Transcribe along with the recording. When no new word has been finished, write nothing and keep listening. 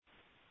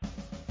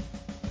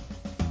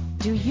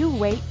Do you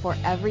wait for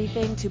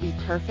everything to be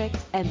perfect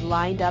and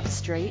lined up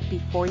straight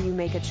before you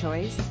make a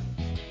choice?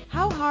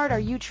 How hard are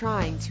you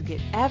trying to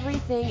get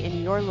everything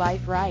in your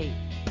life right?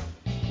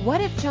 What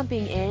if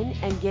jumping in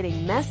and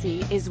getting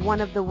messy is one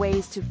of the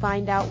ways to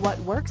find out what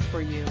works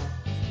for you?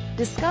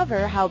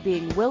 Discover how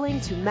being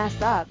willing to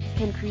mess up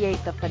can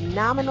create the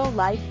phenomenal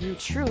life you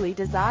truly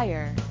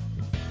desire.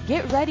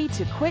 Get ready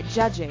to quit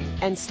judging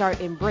and start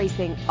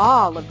embracing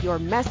all of your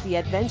messy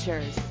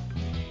adventures.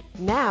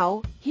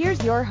 Now,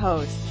 here's your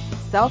host,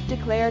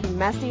 self-declared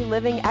messy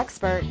living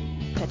expert,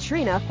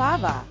 Katrina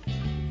Fava.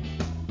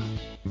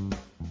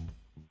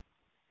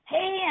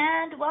 Hey,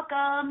 and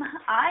welcome.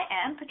 I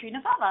am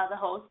Katrina Fava, the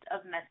host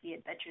of Messy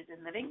Adventures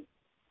in Living.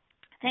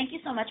 Thank you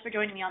so much for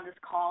joining me on this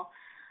call.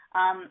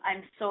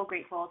 I'm so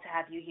grateful to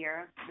have you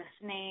here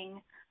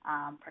listening,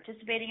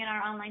 participating in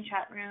our online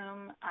chat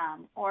room,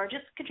 or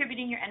just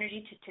contributing your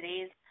energy to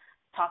today's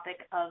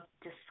topic of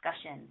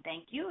discussion.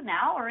 Thank you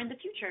now or in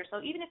the future. So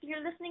even if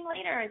you're listening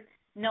later,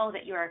 know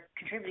that you are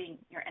contributing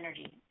your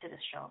energy to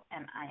this show,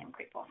 and I am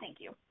grateful. Thank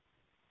you.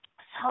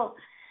 So,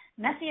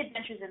 Messy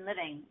Adventures in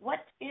Living,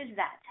 what is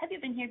that? Have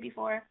you been here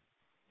before?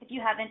 If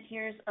you haven't,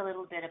 here's a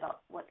little bit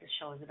about what this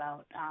show is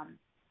about.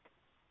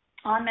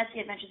 On Messy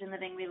Adventures in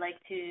Living, we like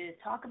to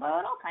talk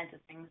about all kinds of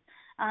things.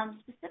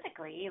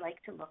 Specifically, like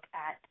to look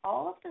at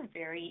all of the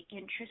very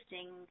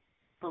interesting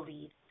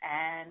beliefs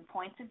and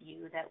points of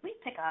view that we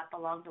pick up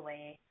along the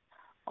way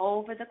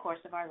over the course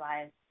of our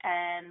lives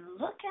and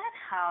look at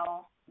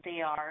how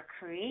they are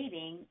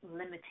creating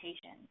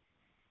limitation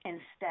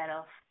instead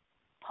of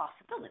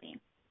possibility.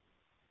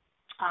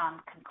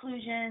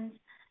 Conclusions,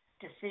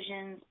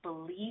 decisions,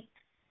 beliefs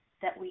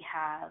that we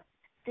have,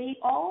 they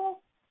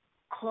all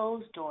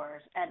close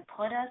doors and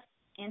put us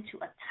into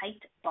a tight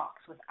box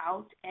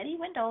without any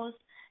windows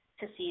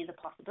to see the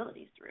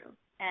possibilities through.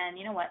 And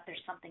you know what?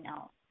 There's something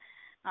else.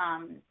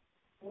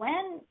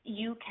 When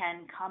you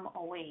can come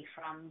away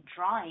from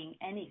drawing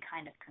any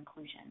kind of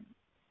conclusion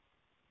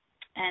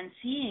and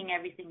seeing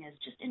everything as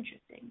just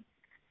interesting,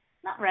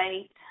 not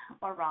right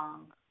or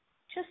wrong,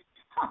 just,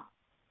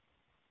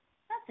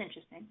 that's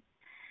interesting,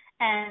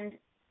 and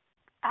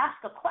ask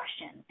a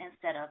question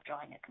instead of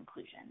drawing a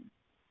conclusion,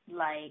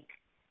 like,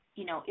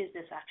 is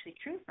this actually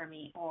true for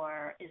me,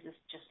 or is this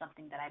just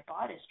something that I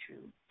bought as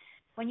true?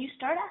 When you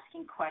start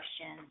asking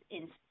questions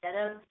instead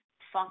of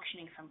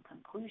functioning from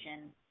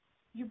conclusion,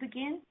 you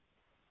begin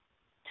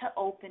to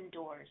open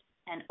doors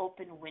and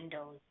open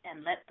windows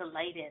and let the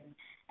light in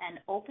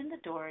and open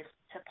the doors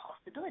to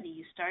possibility.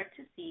 You start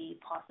to see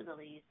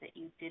possibilities that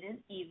you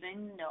didn't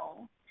even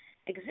know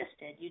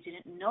existed. You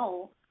didn't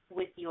know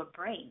with your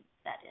brain,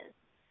 that is,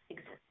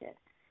 existed.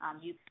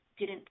 You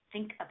didn't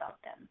think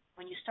about them.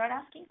 When you start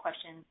asking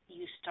questions,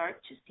 you start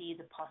to see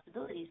the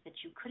possibilities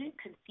that you couldn't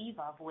conceive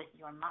of with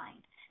your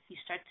mind. You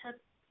start to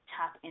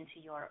tap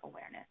into your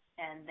awareness.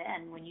 And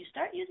then when you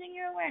start using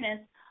your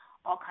awareness,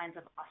 all kinds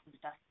of awesome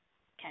stuff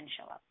can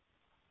show up.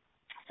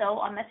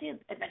 So on Messy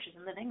Adventures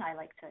in Living, I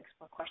like to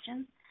explore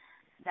questions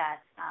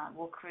that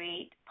will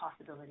create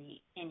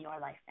possibility in your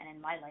life and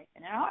in my life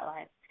and in our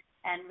lives,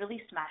 and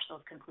really smash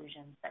those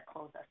conclusions that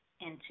close us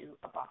into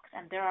a box.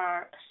 And there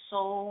are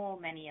so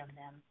many of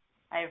them.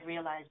 I've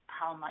realized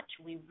how much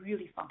we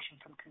really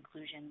function from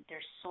conclusion.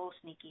 They're so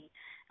sneaky.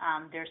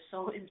 They're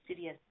so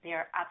insidious. They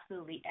are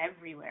absolutely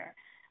everywhere.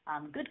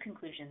 Good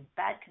conclusions,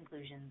 bad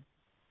conclusions.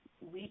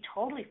 We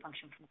totally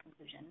function from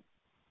conclusion.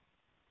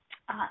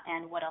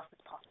 And what else is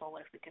possible?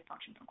 What if we could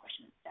function from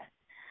question instead?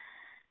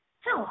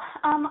 So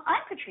I'm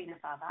Katrina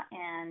Fava,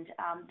 and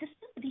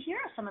here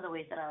are some of the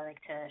ways that I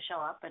like to show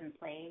up and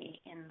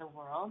play in the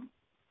world.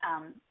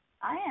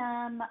 I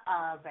am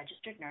a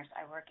registered nurse.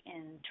 I work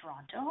in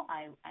Toronto.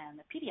 I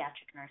am a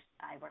pediatric nurse.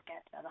 I work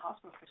at the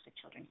Hospital for Sick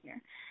Children here.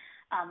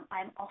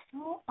 I'm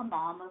also a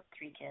mom of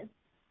 3 kids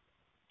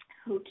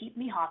who keep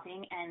me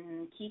hopping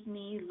and keep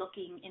me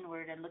looking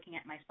inward and looking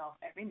at myself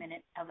every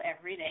minute of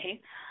every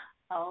day.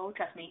 Oh,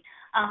 trust me.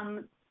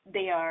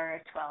 They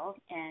are 12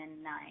 and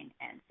 9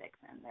 and 6,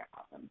 and they're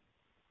awesome.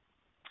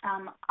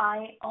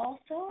 I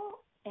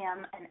also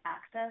am an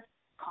access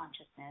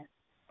consciousness,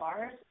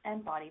 bars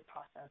and body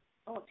process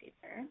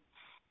facilitator.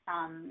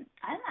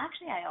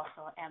 I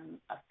also am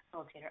a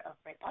facilitator of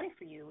Bright Body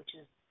for You, which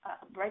is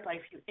Bright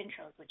Body for You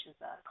Intros, which is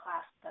a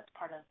class that's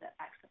part of the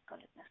Access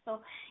Consciousness.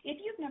 So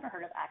if you've never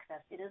heard of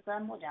Access, it is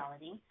a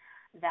modality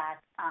that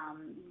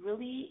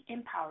really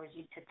empowers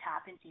you to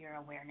tap into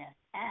your awareness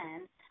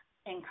and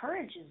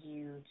encourages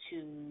you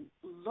to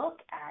look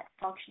at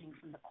functioning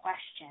from the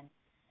question,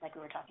 like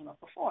we were talking about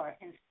before,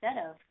 instead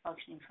of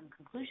functioning from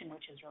conclusion,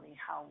 which is really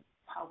how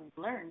we've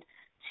learned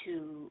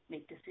to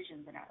make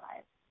decisions in our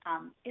lives.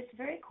 It's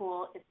very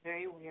cool. It's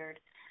very weird,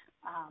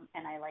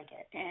 and I like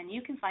it. And you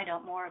can find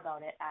out more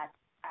about it at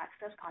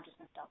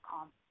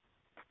accessconsciousness.com.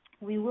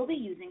 We will be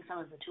using some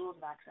of the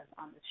tools of Access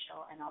on this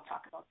show, and I'll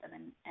talk about them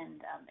and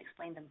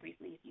explain them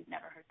briefly if you've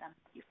never heard them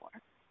before.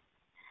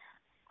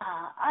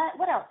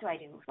 What else do I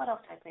do? What else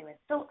do I play with?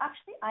 So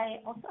actually,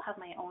 I also have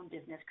my own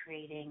business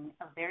creating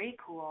a very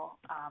cool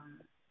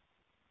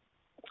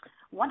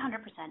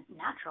 100%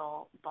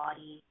 natural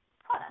body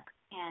products.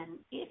 And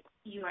if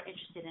you are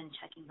interested in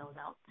checking those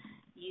out,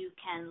 you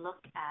can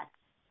look at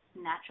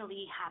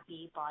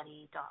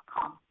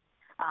naturallyhappybody.com.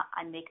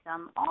 I make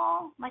them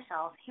all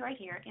myself, right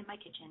here in my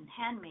kitchen,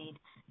 handmade.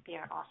 They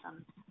are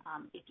awesome.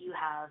 If you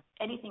have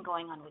anything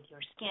going on with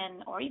your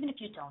skin, or even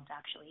if you don't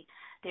actually,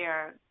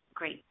 they're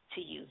great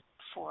to use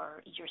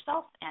for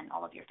yourself and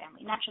all of your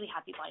family.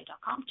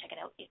 Naturallyhappybody.com. Check it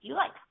out if you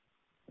like.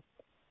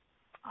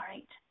 All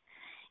right.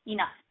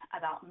 Enough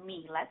about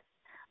me. Let's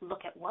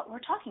look at what we're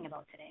talking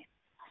about today.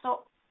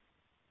 So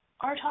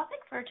our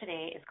topic for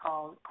today is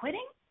called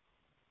quitting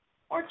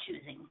or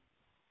choosing.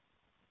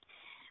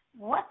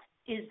 What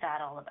is that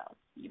all about,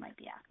 you might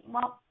be asking?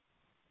 Well,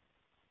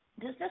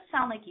 does this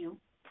sound like you?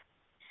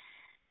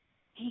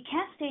 You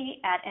can't stay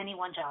at any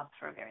one job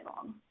for very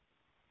long.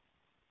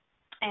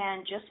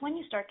 And just when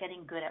you start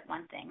getting good at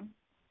one thing,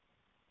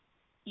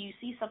 you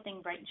see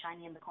something bright and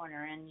shiny in the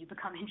corner and you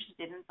become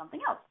interested in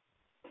something else.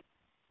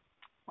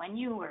 When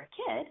you were a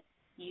kid,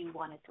 you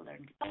wanted to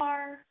learn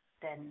guitar,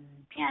 then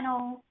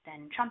piano,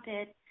 then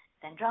trumpet,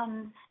 then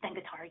drums, then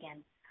guitar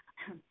again.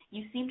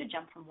 You seem to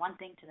jump from one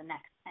thing to the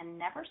next and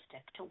never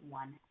stick to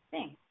one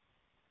thing.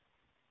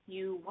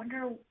 You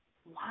wonder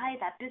why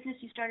that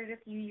business you started a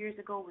few years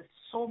ago with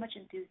so much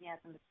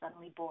enthusiasm is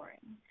suddenly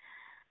boring.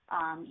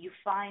 You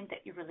find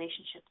that your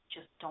relationships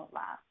just don't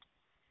last.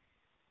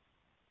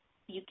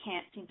 You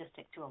can't seem to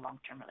stick to a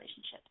long-term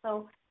relationship.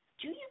 So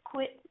do you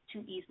quit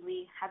too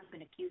easily? Have you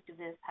been accused of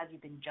this? Have you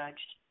been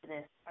judged for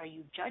this? Are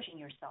you judging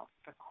yourself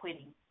for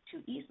quitting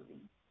too easily?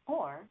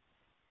 Or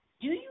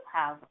do you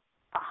have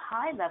a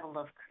high level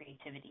of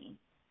creativity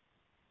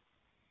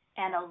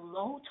and a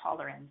low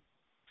tolerance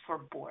for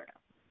boredom?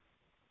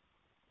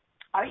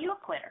 Are you a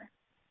quitter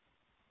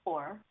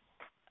or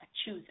a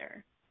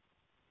chooser?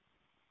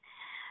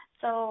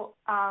 So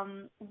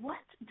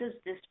what does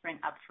this bring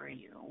up for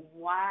you?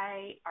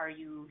 Why are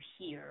you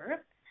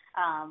here?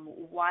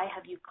 Why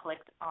have you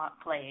clicked on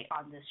play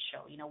on this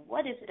show?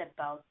 What is it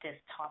about this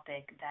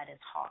topic that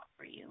is hot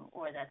for you,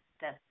 or that's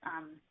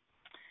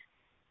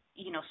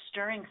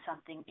stirring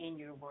something in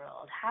your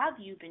world? Have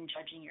you been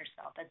judging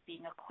yourself as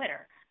being a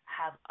quitter?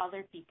 Have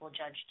other people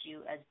judged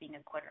you as being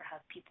a quitter?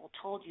 Have people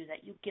told you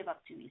that you give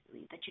up too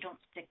easily, that you don't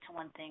stick to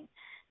one thing,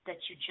 that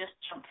you just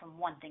jump from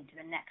one thing to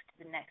the next,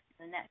 to the next,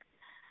 to the next?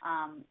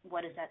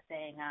 What is that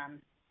saying?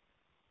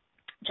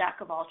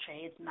 Jack of all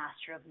trades,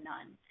 master of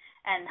none.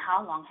 And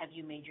how long have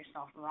you made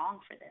yourself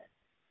wrong for this?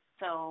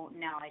 So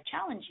now I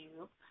challenge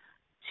you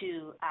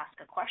to ask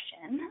a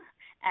question,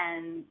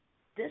 and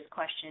this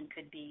question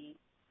could be,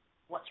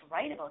 what's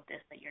right about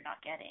this that you're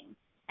not getting?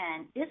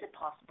 And is it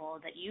possible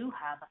that you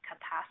have a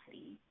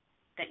capacity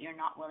that you're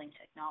not willing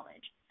to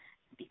acknowledge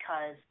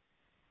because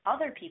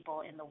other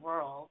people in the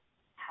world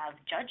have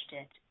judged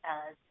it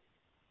as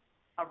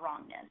a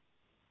wrongness?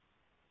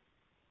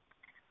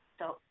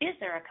 So is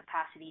there a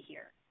capacity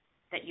here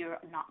that you're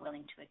not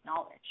willing to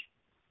acknowledge?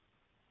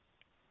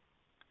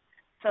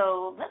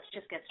 So let's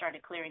just get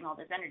started clearing all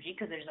this energy,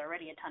 because there's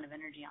already a ton of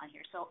energy on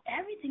here. So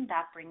everything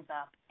that brings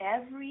up,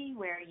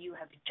 everywhere you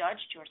have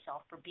judged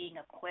yourself for being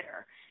a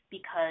quitter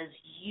because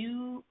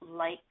you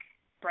like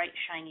bright,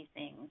 shiny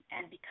things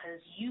and because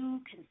you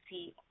can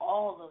see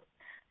all of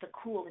the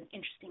cool and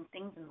interesting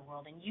things in the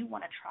world and you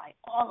want to try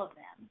all of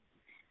them,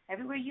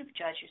 everywhere you've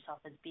judged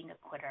yourself as being a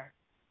quitter,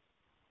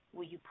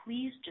 will you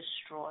please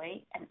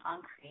destroy and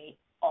uncreate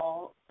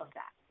all of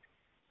that?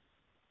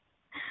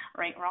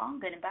 Right, wrong,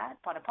 good and bad,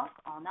 pot and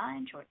pock, all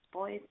nine, shorts,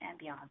 boys, and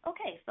beyond.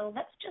 Okay, so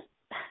let's just,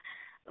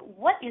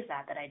 what is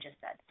that I just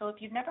said? So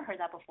if you've never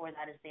heard that before,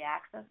 that is the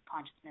Access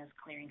Consciousness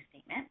Clearing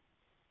Statement.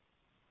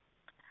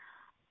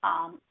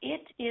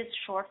 It is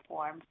short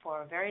form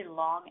for a very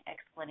long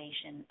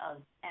explanation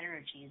of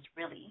energies,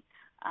 really.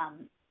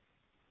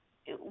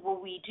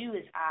 What we do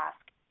is ask,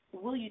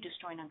 will you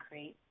destroy and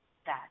uncreate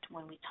that?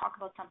 When we talk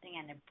about something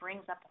and it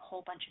brings up a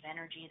whole bunch of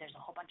energy, there's a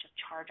whole bunch of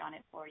charge on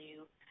it for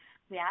you,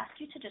 we ask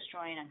you to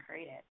destroy and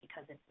uncreate it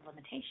because it's a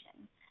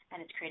limitation and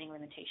it's creating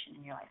limitation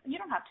in your life. And you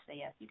don't have to say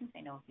yes. You can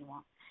say no if you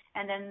want.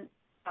 And then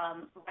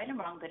right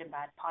and wrong, good and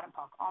bad, pot and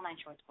pock, all nine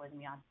shorts, boys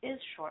and beyond is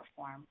short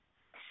form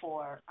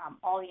for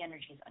all the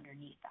energies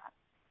underneath that.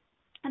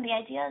 And the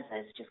idea is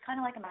it's just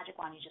kind of like a magic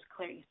wand. You just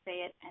clear, you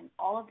say it, and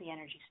all of the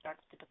energy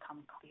starts to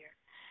become clear.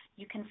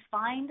 You can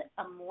find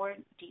a more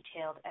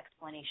detailed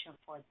explanation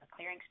for the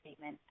clearing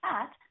statement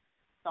at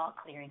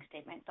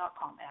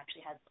theclearingstatement.com. It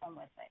actually has its own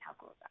website. How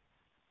cool is that?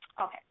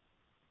 Okay.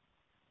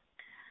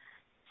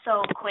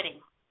 So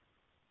quitting.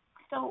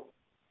 So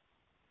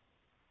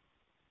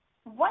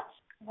what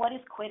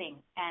is quitting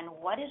and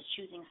what is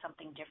choosing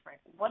something different?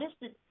 What is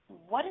the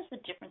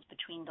difference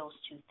between those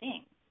two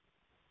things?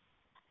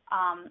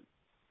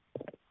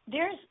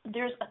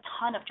 There's a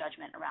ton of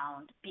judgment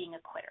around being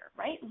a quitter,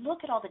 right?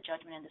 Look at all the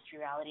judgment in this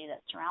reality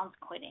that surrounds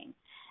quitting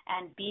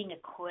and being a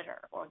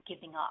quitter or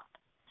giving up.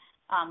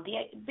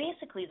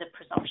 Basically, the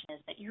presumption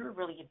is that you're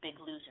really a big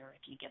loser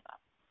if you give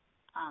up.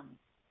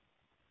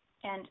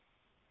 And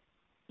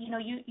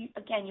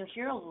you'll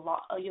hear a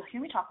lot. You'll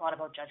hear me talk a lot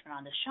about judgment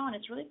on this show, and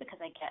it's really because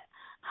I get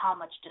how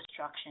much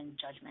destruction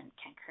judgment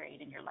can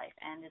create in your life,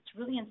 and it's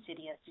really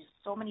insidious. There's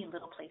so many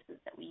little places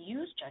that we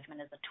use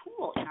judgment as a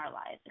tool in our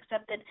lives.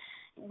 Except that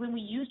when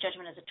we use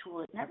judgment as a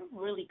tool, it never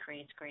really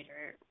creates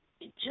greater.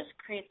 It just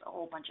creates a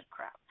whole bunch of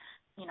crap.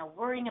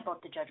 Worrying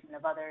about the judgment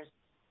of others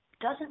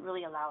doesn't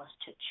really allow us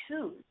to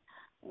choose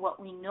what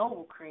we know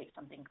will create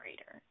something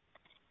greater.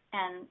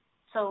 And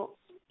so,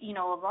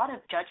 a lot of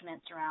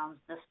judgment surrounds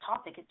this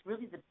topic. It's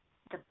really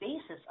the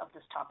basis of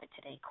this topic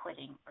today,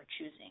 quitting or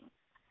choosing.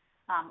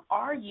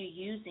 Are you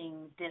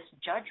using this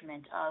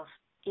judgment of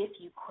if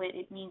you quit,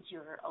 it means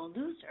you're a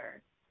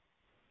loser,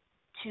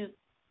 to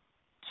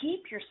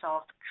keep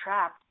yourself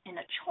trapped in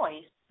a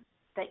choice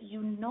that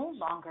you no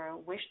longer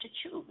wish to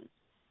choose?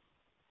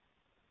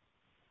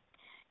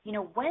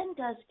 When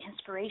does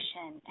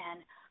inspiration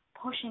and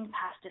pushing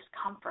past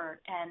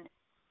discomfort and,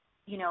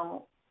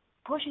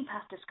 pushing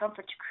past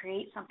discomfort to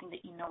create something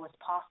that you know is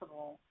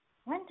possible,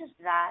 when does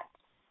that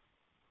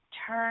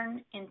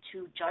turn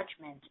into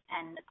judgment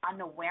and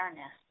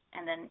unawareness?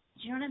 And then,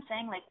 do you know what I'm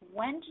saying? Like,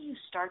 when do you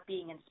start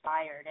being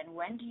inspired, and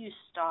when do you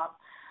stop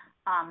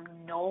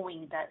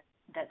knowing that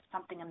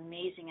something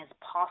amazing is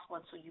possible,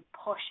 and so you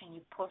push and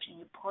you push and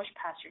you push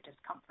past your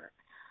discomfort?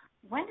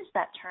 When does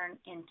that turn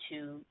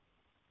into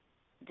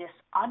this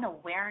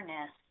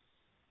unawareness?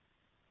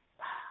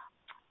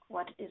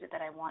 What is it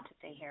that I want to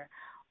say here?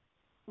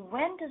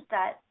 When does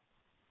that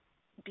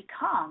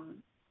become,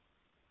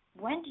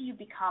 when do you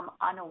become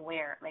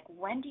unaware? Like,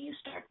 when do you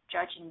start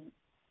judging?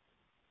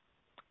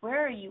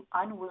 Where are you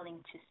unwilling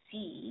to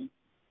see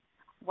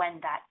when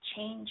that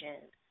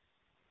changes,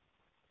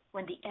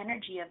 when the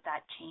energy of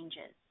that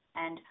changes?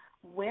 And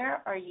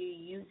where are you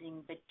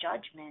using the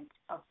judgment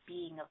of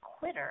being a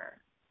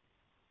quitter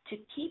to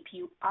keep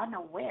you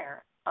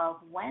unaware of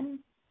when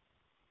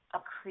a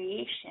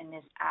creation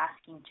is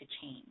asking to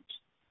change?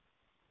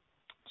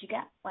 Do you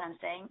get what I'm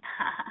saying?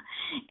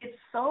 It's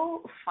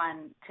so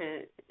fun to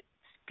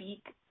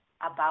speak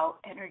about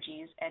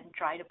energies and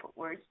try to put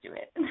words to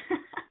it.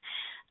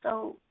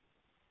 So,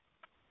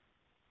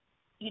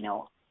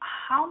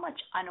 how much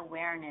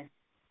unawareness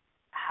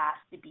has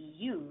to be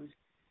used?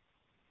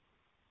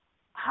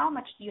 How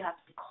much do you have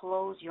to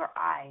close your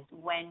eyes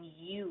when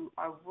you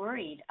are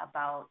worried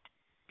about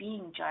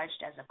being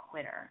judged as a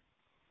quitter?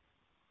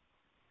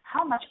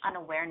 How much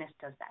unawareness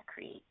does that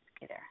create?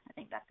 Okay, there. I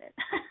think that's it.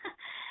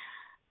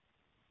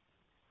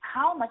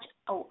 How much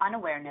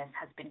unawareness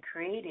has been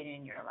created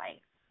in your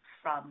life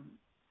from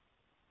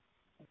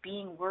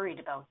being worried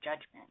about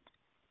judgment?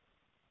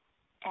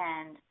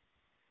 And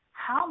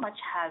how much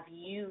have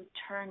you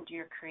turned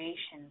your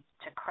creations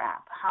to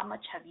crap? How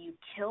much have you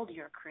killed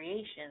your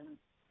creations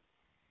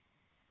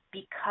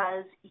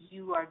because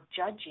you are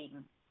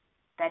judging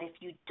that if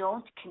you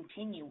don't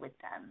continue with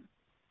them,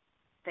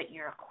 that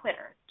you're a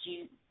quitter? Do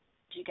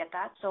you get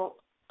that? So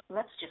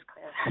let's just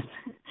clear that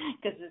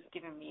because it's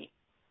giving me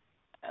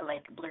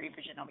blurry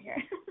vision over here.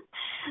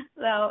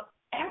 So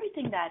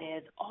everything that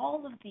is,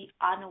 all of the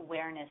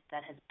unawareness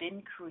that has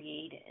been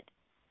created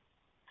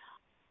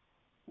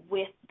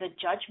with the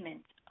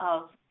judgment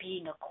of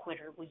being a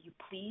quitter, will you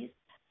please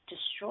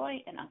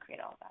destroy and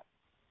uncreate all of that?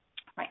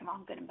 Right,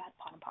 wrong, good and bad,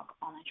 pot and pock,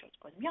 online shorts,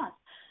 boys and beyond.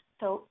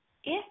 So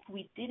if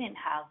we didn't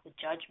have the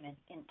judgment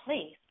in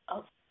place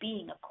of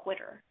being a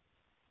quitter,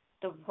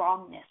 the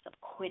wrongness of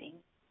quitting,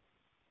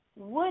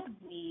 would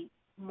we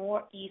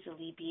more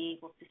easily be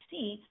able to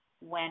see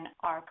when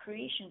our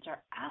creations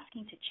are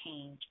asking to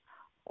change,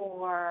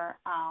 or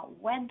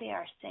when they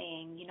are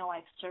saying,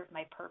 I've served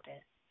my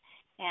purpose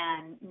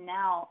and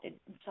now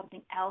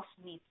something else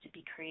needs to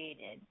be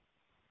created?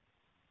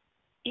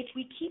 If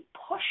we keep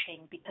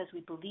pushing because we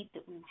believe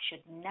that we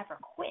should never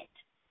quit,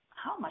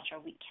 how much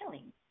are we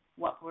killing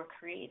what we're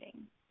creating?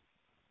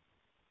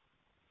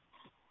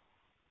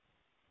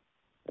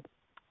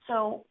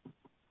 So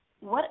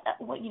where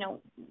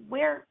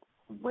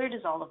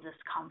does all of this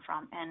come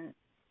from? And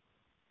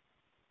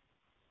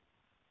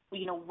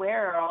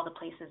where are all the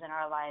places in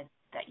our lives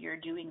that you're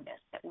doing this,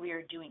 that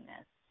we're doing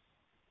this?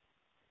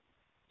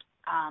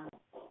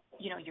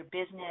 Your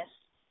business,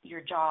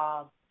 your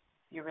job,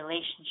 your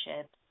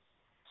relationships,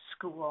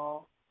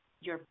 school,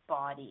 your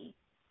body.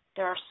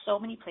 There are so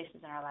many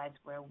places in our lives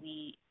where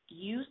we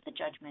use the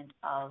judgment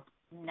of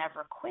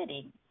never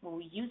quitting, where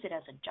we use it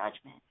as a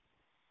judgment,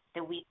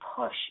 that we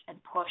push and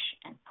push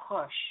and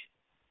push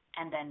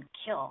and then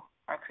kill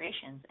our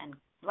creations and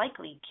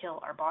likely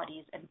kill our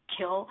bodies and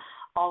kill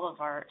all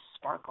of our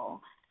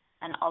sparkle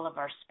and all of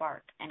our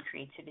spark and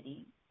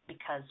creativity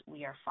because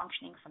we are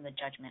functioning from the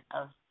judgment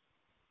of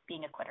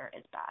being a quitter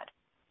is bad.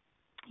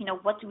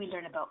 What do we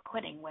learn about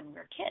quitting when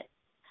we're kids?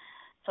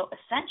 So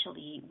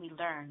essentially, we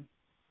learn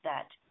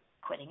that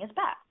quitting is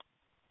bad,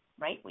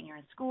 right? When you're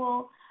in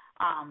school,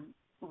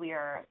 we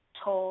are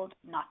told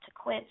not to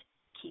quit,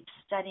 keep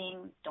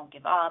studying, don't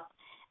give up.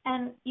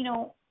 And,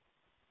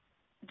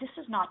 this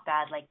is not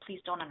bad. Please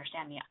don't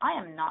understand me. I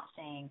am not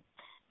saying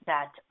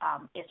that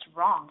it's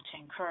wrong to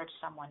encourage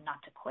someone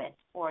not to quit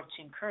or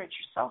to encourage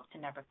yourself to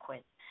never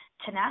quit.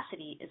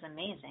 Tenacity is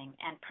amazing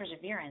and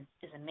perseverance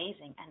is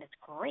amazing and it's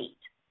great.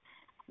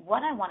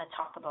 What I want to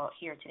talk about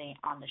here today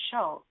on the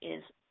show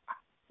is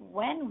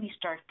when we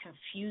start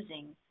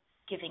confusing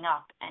giving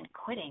up and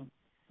quitting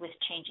with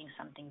changing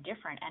something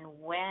different, and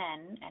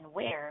when and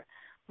where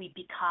we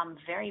become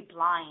very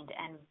blind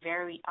and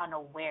very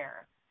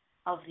unaware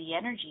of the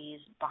energies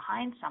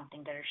behind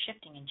something that are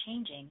shifting and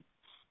changing,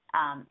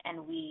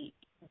 and we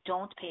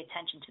don't pay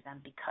attention to them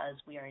because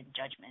we are in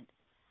judgment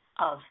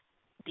of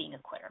being a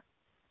quitter.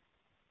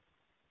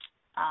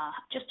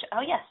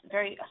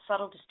 Very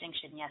subtle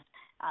distinction, yes.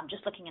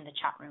 Just looking in the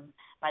chat room,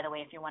 by the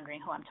way, if you're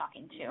wondering who I'm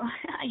talking to,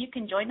 you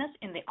can join us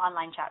in the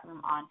online chat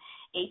room on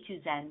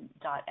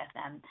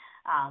a2zen.fm.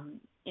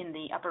 In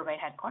the upper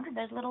right-hand corner,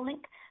 there's a little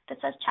link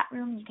that says chat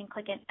room. You can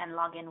click it and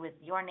log in with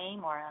your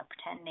name or a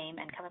pretend name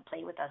and come and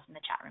play with us in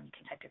the chat room. You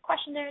can type your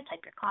question there,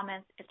 type your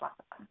comments. It's lots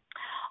of fun.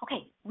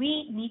 Okay,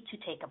 we need to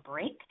take a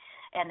break,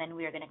 and then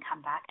we are going to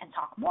come back and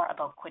talk more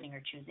about quitting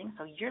or choosing.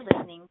 So you're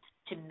listening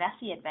to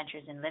Messy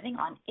Adventures in Living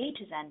on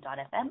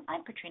a2zen.fm.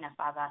 I'm Petrina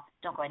Fava.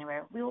 Don't go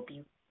anywhere. We will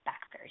be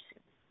back very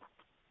soon.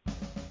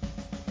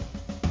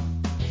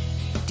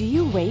 Do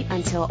you wait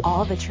until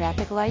all the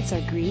traffic lights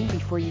are green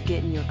before you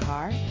get in your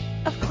car?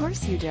 Of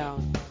course you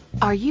don't.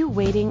 Are you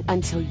waiting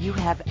until you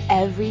have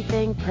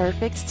everything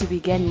perfect to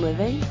begin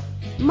living?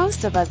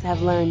 Most of us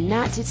have learned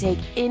not to take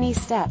any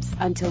steps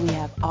until we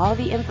have all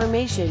the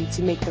information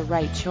to make the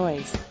right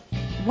choice.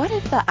 What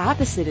if the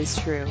opposite is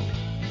true?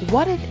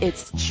 What if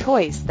it's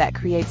choice that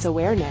creates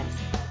awareness?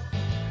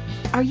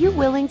 Are you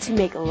willing to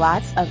make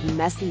lots of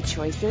messy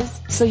choices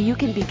so you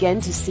can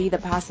begin to see the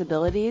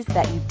possibilities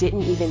that you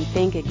didn't even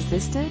think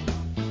existed?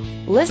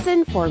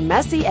 Listen for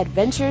Messy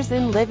Adventures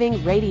in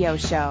Living radio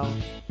show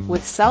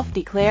with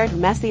self-declared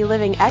messy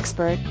living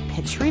expert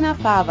Petrina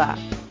Fava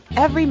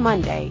every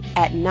Monday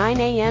at 9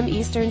 a.m.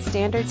 Eastern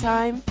Standard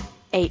Time,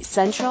 8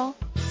 Central,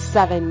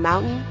 7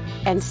 Mountain,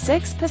 and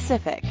 6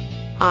 Pacific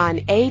on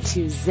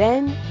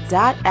a2zen.fm.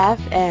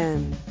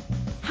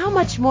 How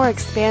much more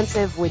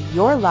expansive would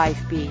your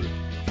life be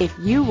if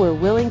you were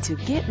willing to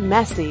get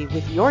messy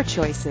with your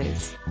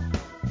choices?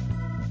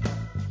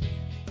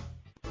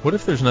 What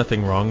if there's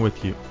nothing wrong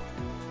with you?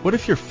 What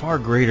if you're far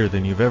greater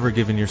than you've ever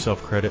given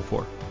yourself credit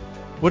for?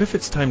 What if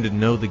it's time to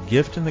know the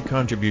gift and the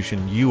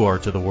contribution you are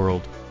to the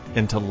world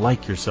and to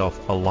like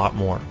yourself a lot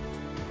more?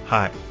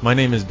 Hi, my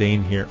name is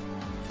Dane here.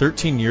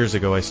 13 years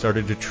ago, I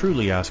started to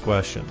truly ask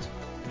questions.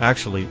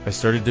 Actually, I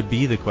started to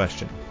be the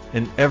question,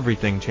 and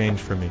everything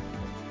changed for me.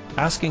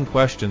 Asking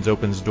questions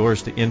opens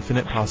doors to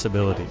infinite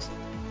possibilities.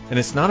 And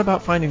it's not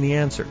about finding the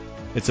answer.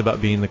 It's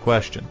about being the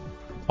question.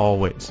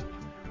 Always.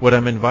 What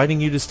I'm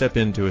inviting you to step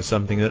into is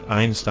something that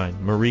Einstein,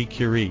 Marie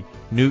Curie,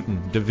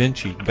 Newton, Da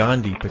Vinci,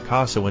 Gandhi,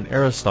 Picasso, and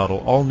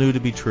Aristotle all knew to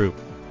be true.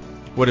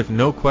 What if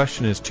no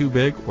question is too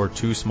big or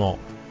too small?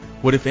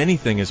 What if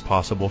anything is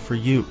possible for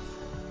you?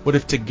 What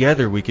if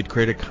together we could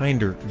create a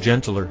kinder,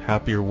 gentler,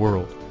 happier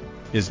world?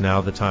 Is now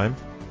the time?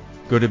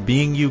 Go to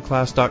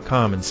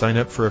beingyouclass.com and sign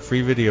up for a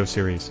free video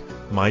series,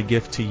 My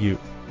Gift to You.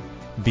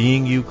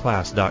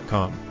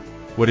 beingyouclass.com.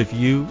 What if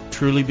you,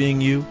 truly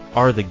being you,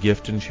 are the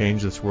gift and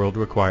change this world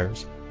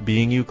requires?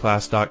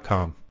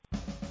 beingyouclass.com.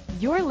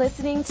 You're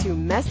listening to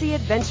Messy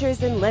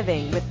Adventures in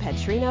Living with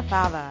Petrina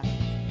Fava.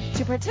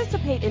 To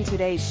participate in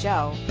today's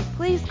show,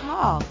 please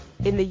call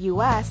in the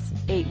U.S.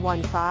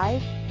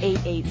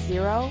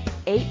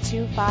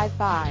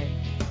 815-880-8255.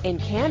 In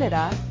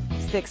Canada,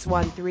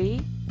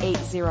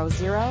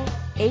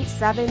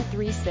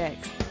 613-800-8736.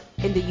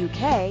 In the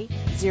UK,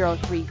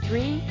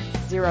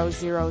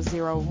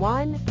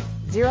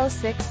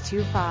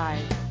 033-0001-0625.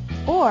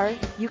 Or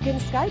you can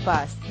Skype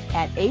us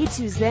at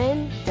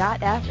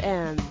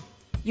a2zen.fm.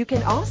 You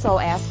can also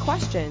ask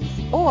questions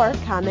or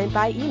comment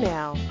by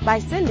email by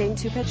sending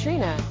to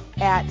Petrina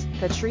at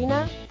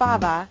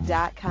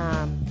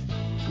petrinafava.com.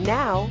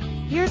 Now,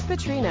 here's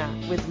Petrina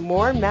with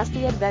more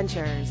Messy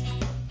Adventures.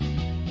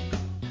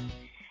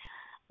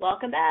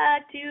 Welcome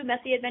back to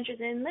Messy Adventures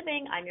in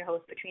Living. I'm your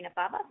host, Petrina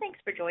Fava. Thanks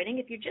for joining.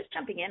 If you're just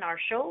jumping in, our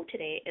show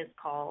today is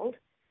called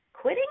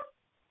Quitting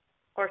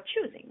or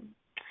Choosing.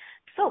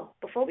 So,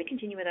 before we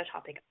continue with our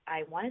topic,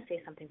 I want to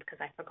say something because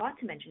I forgot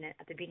to mention it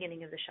at the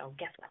beginning of the show.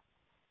 Guess what?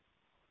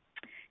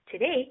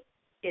 Today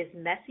is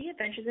Messy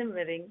Adventures in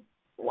Living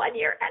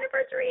 1-year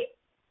anniversary.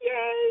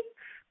 Yay!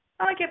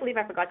 Oh, I can't believe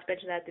I forgot to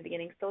mention that at the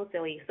beginning. So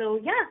silly. So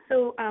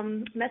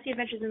Messy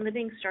Adventures in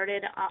Living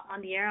started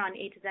on the air on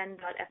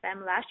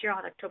a2zen.fm last year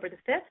on October the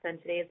 5th,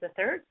 and today is the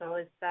 3rd. So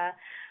it's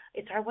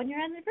our 1-year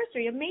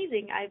anniversary.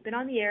 Amazing. I've been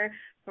on the air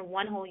for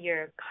 1 whole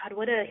year. God,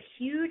 what a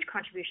huge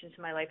contribution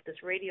to my life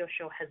this radio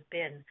show has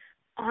been.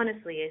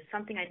 Honestly, it's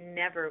something I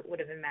never would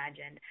have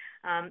imagined.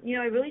 I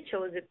really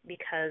chose it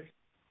because,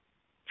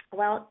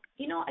 I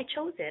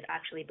chose it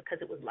actually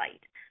because it was light.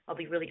 I'll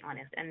be really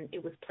honest. And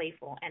it was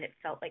playful and it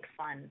felt like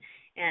fun.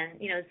 And,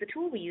 it's the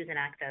tool we use in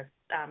Access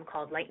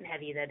called Light and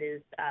Heavy that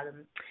is,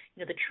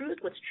 the truth,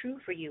 what's true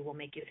for you will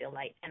make you feel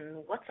light, and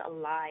what's a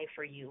lie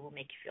for you will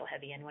make you feel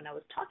heavy. And when I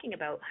was talking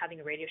about having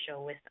a radio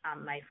show with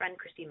my friend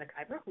Christine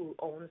McIver, who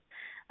owns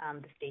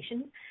the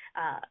station,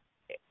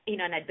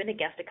 and I'd been a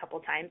guest a couple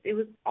of times, it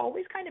was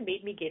always kind of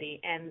made me giddy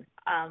and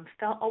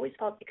always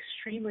felt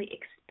extremely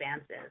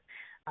expansive.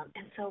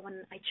 And so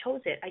when I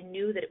chose it, I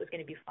knew that it was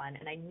going to be fun,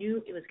 and I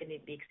knew it was going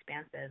to be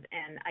expansive,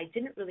 and I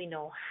didn't really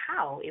know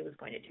how it was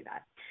going to do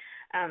that.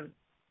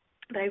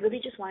 But I really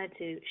just wanted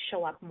to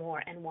show up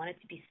more and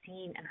wanted to be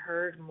seen and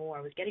heard more.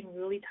 I was getting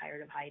really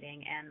tired of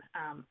hiding, and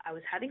I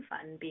was having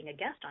fun being a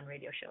guest on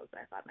radio shows.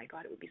 I thought, my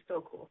God, it would be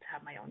so cool to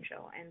have my own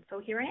show. And so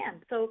here I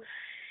am. So,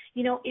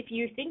 if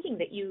you're thinking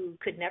that you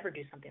could never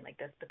do something like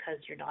this because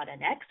you're not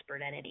an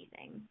expert at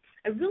anything,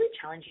 I really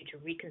challenge you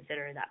to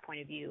reconsider that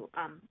point of view.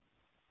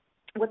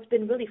 What's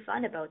been really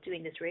fun about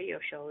doing this radio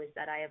show is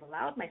that I have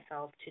allowed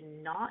myself to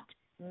not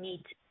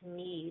need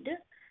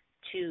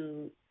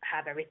to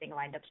have everything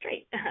lined up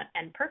straight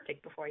and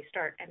perfect before I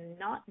start, and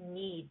not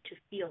need to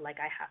feel like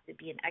I have to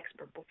be an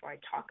expert before I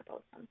talk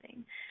about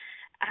something.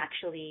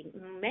 Actually,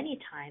 many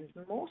times,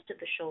 most of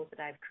the shows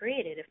that I've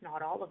created, if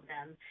not all of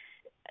them,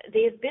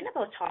 they have been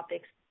about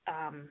topics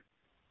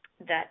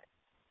that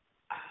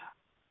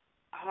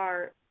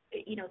are,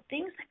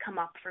 things that come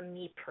up for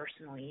me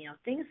personally,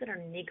 things that are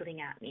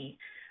niggling at me,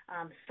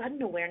 sudden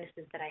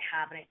awarenesses that I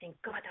have, and I think,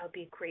 God, that would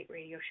be a great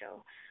radio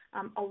show.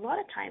 A lot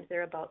of times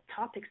they're about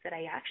topics that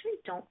I actually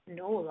don't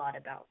know a lot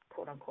about,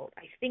 quote unquote.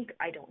 I think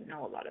I don't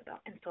know a lot about.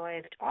 And so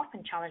I've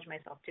often challenged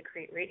myself to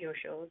create radio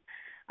shows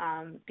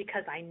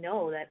because I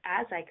know that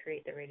as I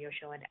create the radio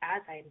show and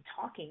as I'm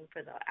talking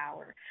for the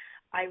hour,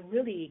 I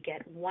really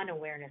get one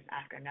awareness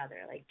after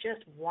another, like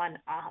just one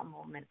aha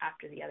moment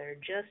after the other,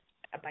 just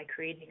by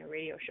creating a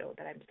radio show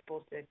that I'm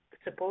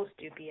supposed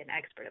to be an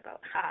expert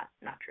about.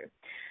 Not true.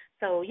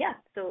 So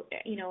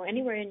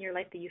anywhere in your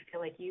life that you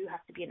feel like you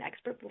have to be an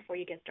expert before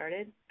you get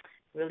started,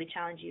 really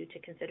challenge you to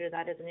consider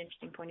that as an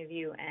interesting point of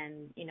view.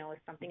 And, if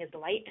something is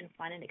light and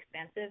fun and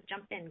expansive,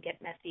 jump in,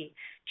 get messy,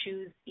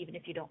 choose, even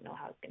if you don't know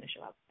how it's going to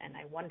show up. And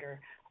I wonder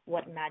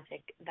what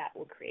magic that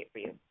will create for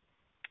you.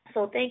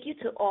 So thank you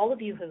to all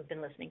of you who have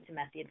been listening to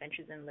Messy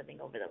Adventures in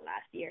Living over the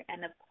last year.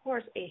 And, of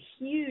course, a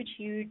huge,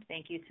 huge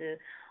thank you to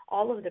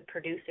all of the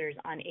producers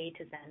on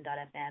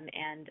A2Zen.fm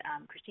and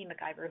Christine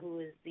McIver, who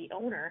is the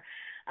owner,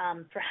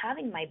 for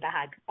having my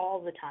back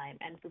all the time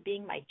and for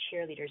being my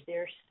cheerleaders.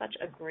 They're such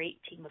a great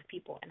team of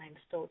people, and I'm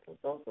so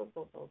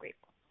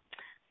grateful.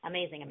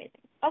 Amazing.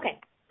 Okay,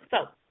 so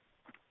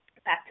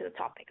back to the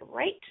topic,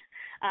 right?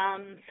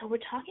 So we're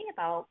talking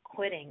about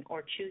quitting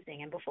or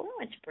choosing. And before we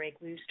went to break,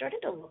 we started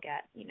to look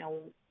at,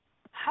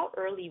 how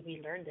early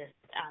we learned this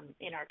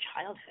in our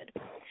childhood.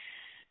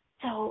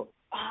 So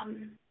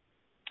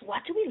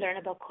what do we learn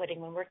about quitting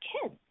when we're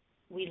kids?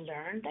 We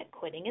learn that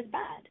quitting is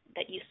bad,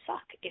 that you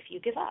suck if you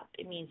give up.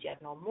 It means you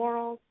have no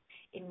morals.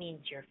 It means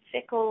you're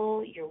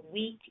fickle, you're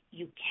weak,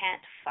 you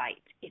can't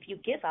fight. If you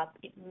give up,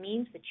 it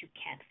means that you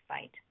can't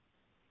fight.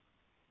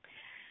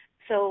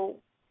 So,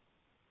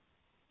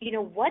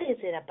 what is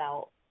it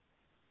about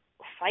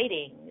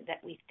fighting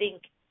that we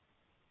think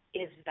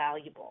is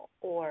valuable?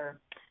 Or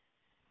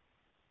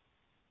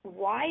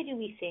why do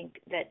we think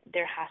that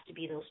there has to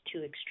be those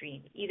two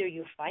extremes? Either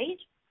you fight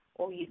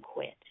or you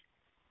quit,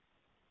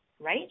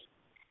 right?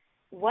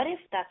 What if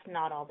that's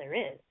not all there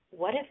is?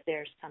 What if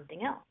there's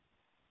something else?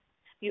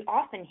 You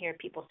often hear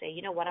people say,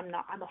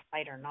 I'm a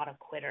fighter, not a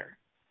quitter.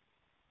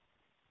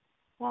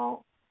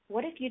 Well,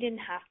 what if you didn't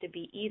have to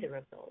be either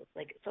of those?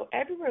 So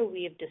everywhere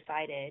we have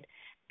decided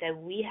that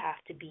we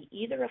have to be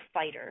either a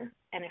fighter,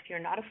 and if you're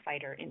not a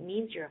fighter, it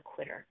means you're a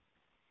quitter.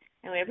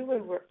 And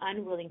everywhere we're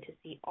unwilling to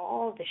see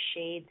all the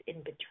shades in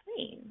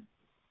between,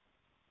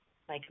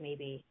 like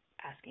maybe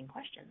asking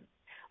questions,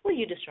 will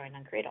you destroy and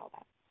uncreate all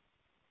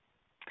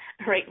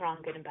that? Right, wrong,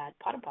 good and bad,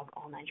 pot and pock,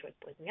 all nine shorts,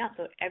 boys and beyond.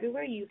 So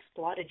everywhere you've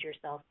slotted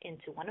yourself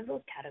into one of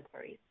those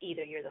categories,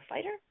 either you're the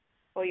fighter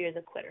or you're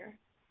the quitter,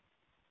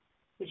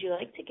 would you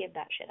like to give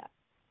that shit up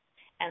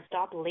and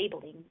stop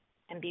labeling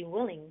and be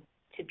willing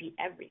to be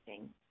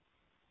everything?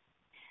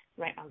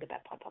 Right, wrong, good,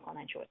 bad, pot, pock, all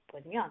nine shorts,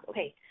 boys and beyond.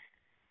 Okay,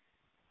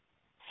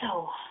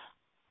 so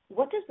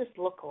what does this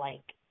look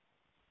like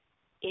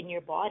in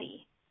your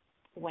body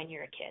when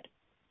you're a kid?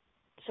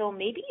 So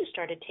maybe you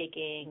started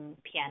taking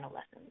piano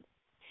lessons.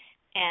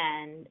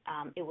 And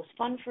it was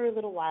fun for a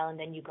little while, and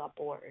then you got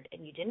bored,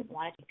 and you didn't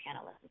want to take piano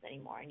lessons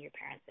anymore. And your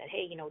parents said,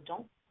 "Hey,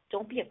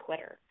 don't be a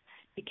quitter.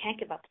 You can't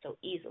give up so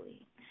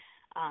easily."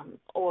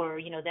 Or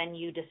then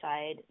you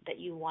decide that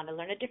you want to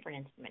learn a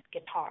different instrument,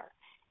 guitar,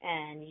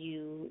 and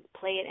you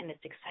play it, and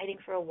it's exciting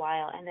for a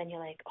while, and then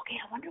you're like, "Okay,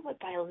 I wonder what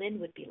violin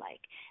would be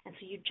like." And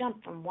so you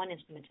jump from one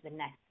instrument to the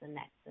next, the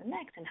next, the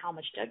next. And how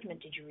much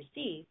judgment did you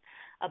receive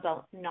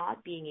about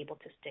not being able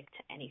to stick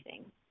to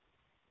anything?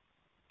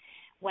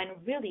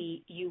 When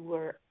really you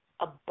were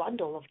a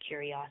bundle of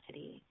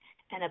curiosity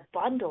and a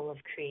bundle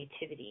of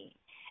creativity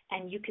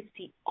and you could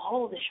see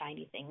all of the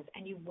shiny things,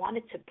 and you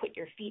wanted to put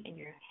your feet in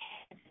your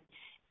hands and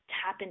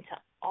tap into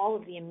all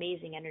of the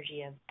amazing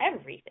energy of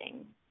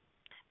everything,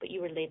 but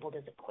you were labeled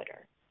as a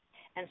quitter.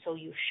 And so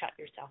you shut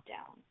yourself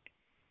down,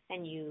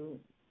 and you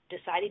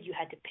decided you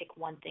had to pick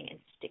one thing and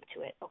stick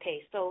to it.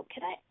 Okay, so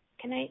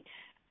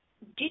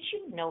did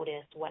you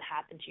notice what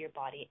happened to your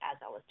body as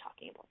I was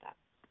talking about that?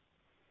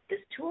 This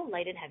tool,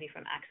 Light and Heavy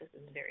from Access,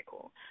 is very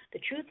cool. The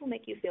truth will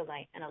make you feel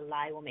light, and a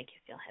lie will make you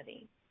feel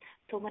heavy.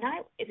 So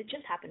it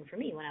just happened for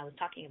me when I was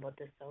talking about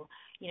this. So,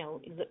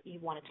 you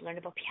wanted to learn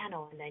about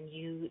piano, and then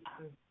you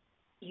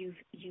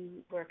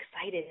were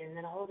excited, and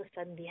then all of a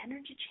sudden the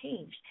energy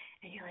changed,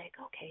 and you're like,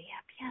 okay,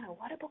 yeah, piano.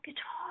 What about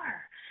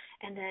guitar?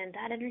 And then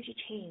that energy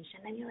changed,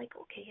 and then you're like,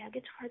 okay, yeah,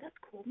 guitar, that's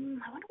cool.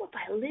 I wonder what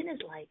violin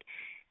is like.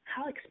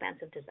 How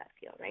expansive does that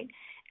feel, right?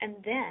 And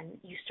then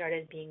you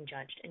started being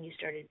judged, and you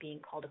started being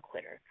called a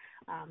quitter.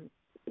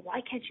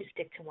 Why can't you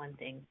stick to one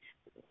thing?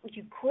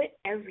 You quit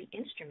every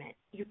instrument.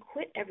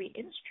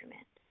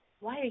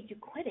 Why are you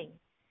quitting?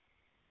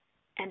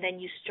 And then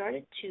you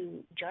started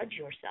to judge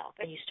yourself,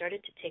 and you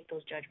started to take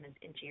those judgments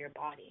into your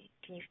body.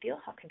 Can you feel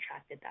how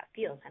contracted that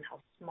feels and how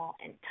small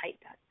and tight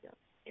that feels?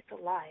 It's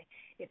a lie.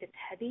 If it's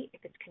heavy,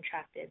 if it's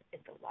contracted,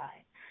 it's a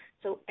lie.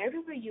 So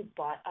everywhere you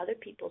bought other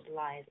people's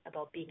lies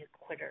about being a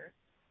quitter,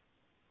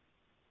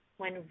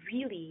 when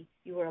really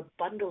you were a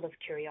bundle of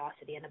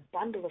curiosity and a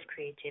bundle of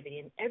creativity,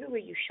 and everywhere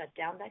you shut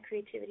down that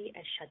creativity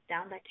and shut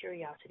down that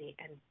curiosity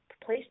and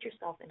placed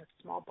yourself in a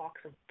small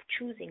box of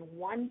choosing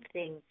one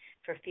thing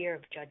for fear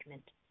of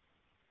judgment,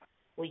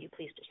 will you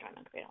please destroy and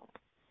uncreate all of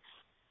it?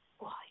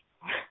 Why?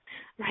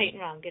 Right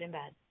and wrong, good and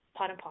bad,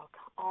 pot and pock,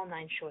 all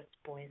 9 shorts,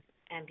 boys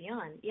and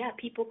beyond. Yeah,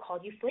 people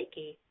called you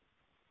flaky.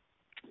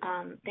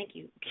 Thank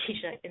you,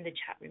 Keisha, in the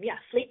chat room. Yeah,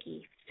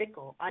 flaky,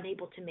 fickle,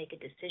 unable to make a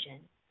decision.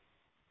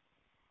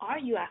 Are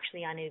you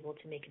actually unable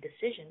to make a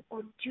decision,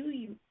 or do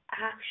you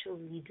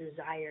actually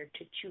desire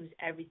to choose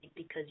everything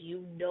because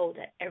you know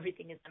that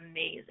everything is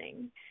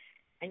amazing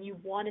and you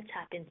want to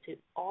tap into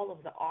all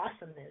of the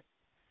awesomeness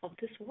of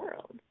this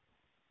world?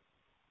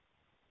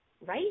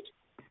 Right?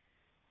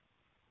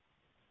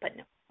 But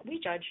no, we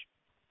judge.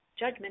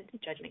 Judgment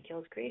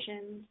kills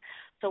creations.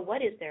 So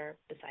what is there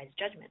besides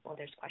judgment? Well,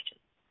 there's questions.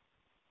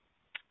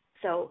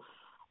 So,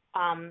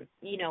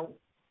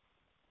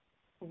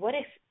 what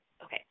if,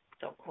 okay,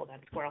 so hold on,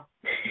 squirrel.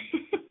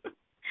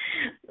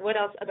 What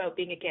else about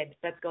being a kid?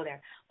 Let's go there.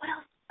 What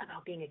else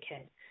about being a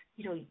kid?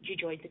 You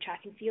joined the track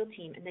and field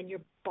team, and then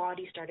your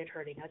body started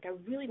hurting. Like, I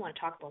really want to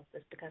talk about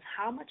this, because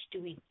how much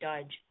do we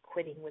judge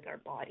quitting with our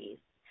bodies,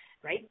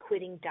 right?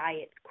 Quitting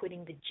diet,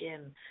 quitting the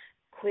gym,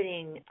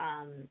 quitting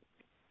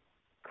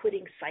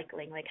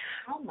cycling. Like,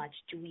 how much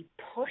do we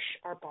push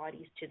our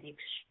bodies to the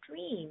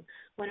extreme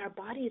when our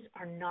bodies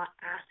are not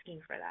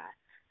asking for that?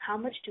 How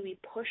much do we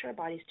push our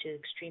bodies to the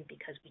extreme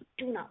because we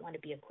do not want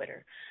to be a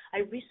quitter? I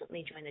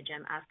recently joined the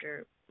gym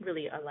after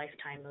really a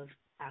lifetime of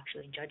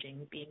actually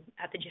judging being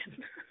at the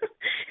gym.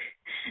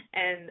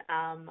 And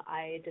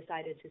I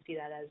decided to see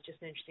that as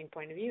just an interesting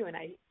point of view, and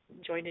I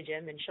joined a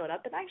gym and showed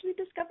up and actually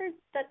discovered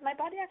that my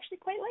body actually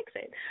quite likes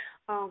it.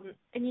 And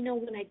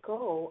when I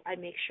go, I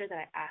make sure that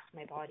I ask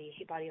my body,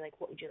 hey body, like,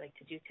 what would you like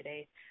to do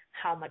today?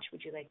 How much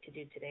would you like to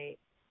do today?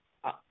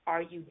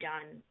 Are you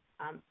done?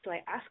 So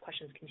I ask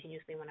questions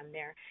continuously when I'm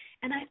there.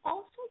 And I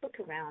also look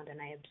around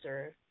and I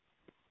observe.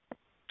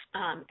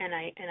 And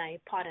I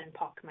pot and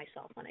pock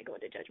myself when I go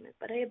to judgment.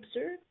 But I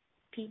observe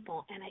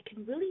people, and I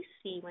can really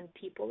see when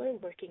people are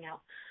working out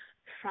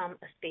from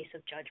a space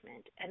of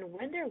judgment, and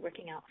when they're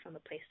working out from a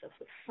place of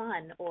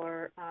fun,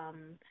 or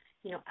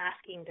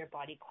asking their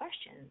body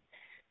questions.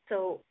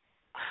 So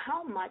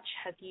how much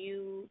have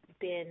you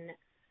been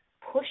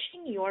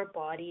pushing your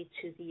body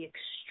to the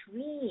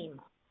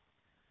extreme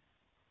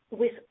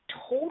with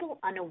total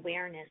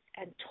unawareness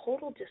and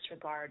total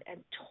disregard and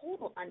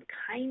total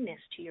unkindness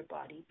to your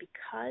body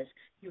because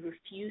you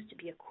refuse to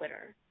be a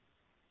quitter?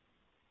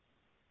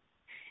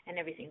 And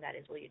everything that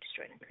is, will you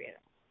destroy and create it?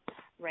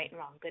 Right and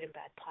wrong, good and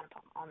bad, pot and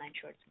palm, all 9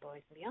 shorts,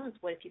 boys and beyonds.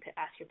 What if you could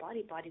ask your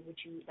body, would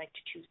you like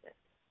to choose this?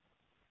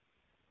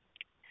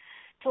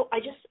 So I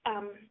just,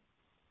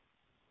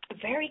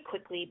 very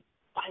quickly,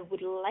 I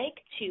would like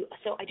to,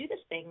 so I do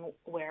this thing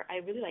where I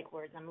really like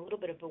words. I'm a little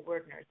bit of a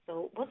word nerd.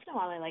 So once in a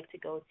while I like to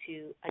go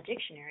to a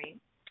dictionary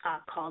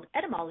called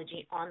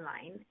Etymology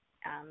Online,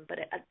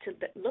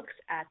 that looks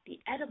at the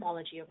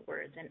etymology of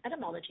words. And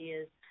etymology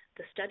is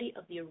the study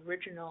of the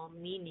original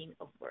meaning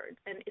of words.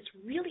 And it's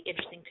really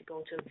interesting to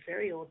go to a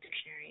very old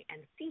dictionary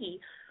and see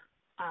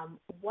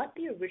what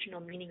the original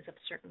meanings of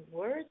certain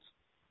words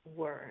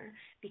were,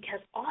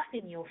 because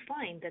often you'll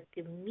find that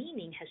the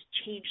meaning has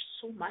changed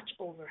so much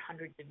over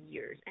hundreds of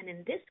years. And in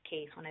this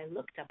case, when I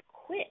looked up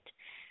quit,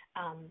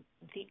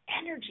 the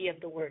energy of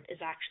the word is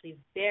actually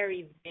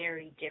very,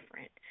 very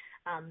different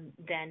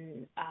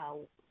than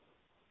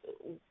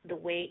the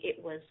way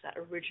it was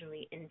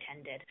originally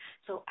intended.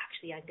 So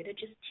actually, I'm going to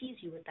just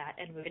tease you with that,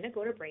 and we're going to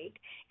go to break.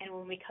 And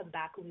when we come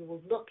back, we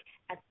will look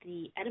at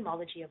the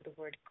etymology of the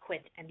word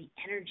quit and the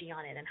energy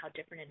on it and how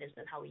different it is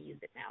than how we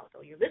use it now.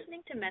 So you're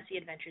listening to Messy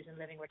Adventures in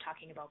Living. We're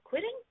talking about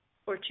quitting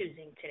or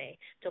choosing today.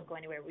 Don't go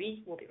anywhere.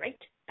 We will be right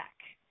back.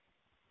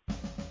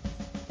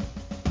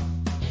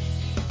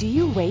 Do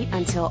you wait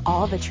until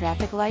all the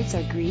traffic lights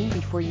are green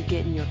before you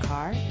get in your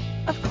car?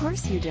 Of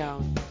course you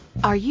don't.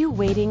 Are you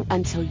waiting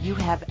until you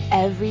have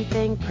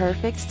everything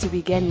perfect to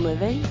begin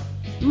living?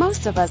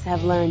 Most of us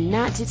have learned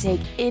not to take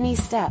any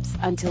steps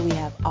until we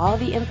have all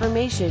the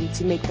information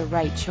to make the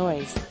right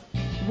choice.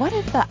 What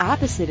if the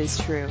opposite is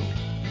true?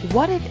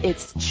 What if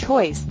it's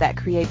choice that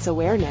creates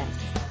awareness?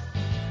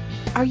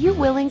 Are you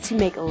willing to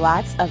make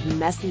lots of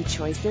messy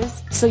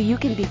choices so you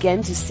can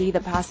begin to see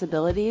the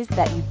possibilities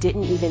that you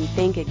didn't even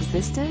think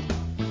existed?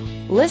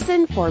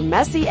 Listen for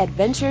Messy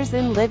Adventures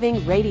in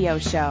Living radio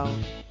show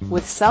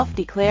with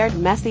self-declared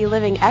messy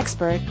living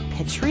expert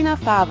Katrina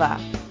Fava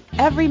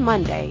every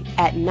Monday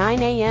at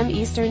 9 a.m.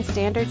 Eastern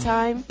Standard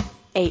Time,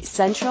 8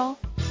 Central,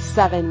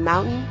 7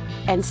 Mountain,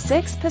 and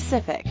 6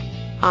 Pacific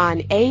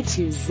on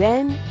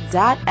A2Zen.fm.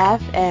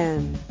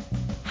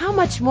 How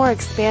much more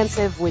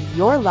expansive would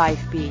your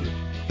life be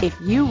if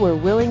you were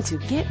willing to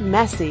get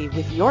messy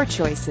with your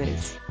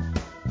choices?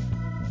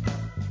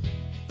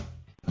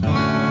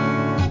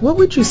 What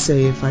would you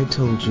say if I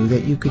told you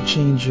that you could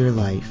change your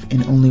life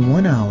in only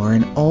 1 hour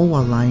and all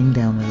while lying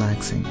down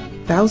relaxing?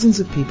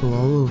 Thousands of people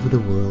all over the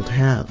world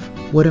have.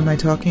 What am I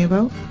talking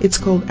about? It's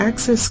called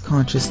Access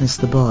Consciousness,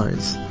 the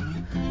bars.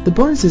 The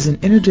bars is an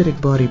energetic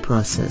body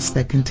process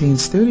that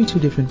contains 32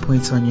 different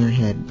points on your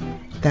head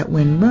that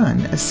when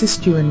run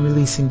assist you in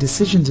releasing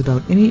decisions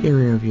about any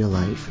area of your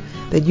life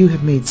that you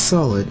have made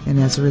solid and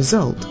as a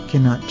result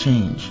cannot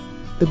change.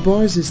 The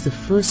bars is the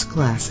first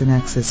class in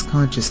Access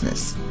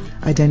Consciousness,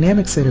 a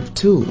dynamic set of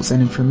tools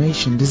and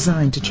information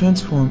designed to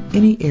transform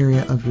any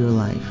area of your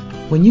life.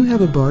 When you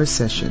have a bars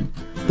session,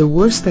 the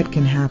worst that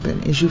can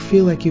happen is you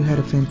feel like you had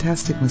a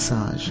fantastic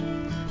massage.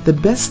 The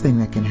best thing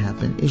that can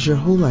happen is your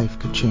whole life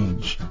could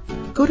change.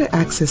 Go to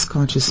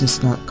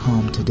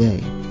accessconsciousness.com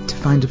today to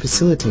find a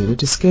facilitator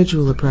to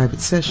schedule a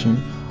private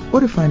session or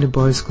to find a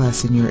bars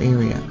class in your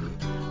area.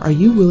 Are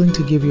you willing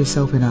to give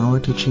yourself an hour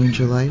to change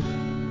your life?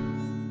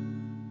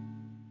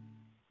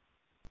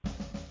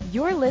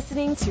 You're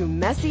listening to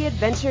Messy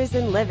Adventures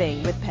in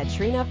Living with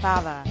Katrina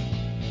Fava.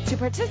 To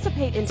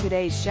participate in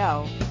today's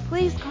show,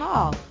 please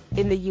call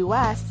in the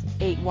U.S.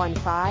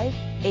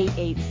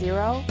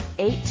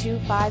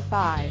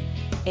 815-880-8255.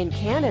 In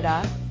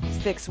Canada,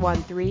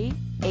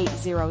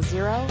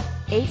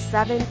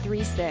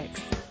 613-800-8736.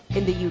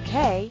 In the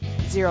UK,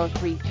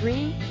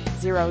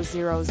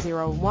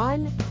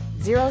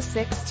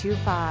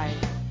 033-0001-0625.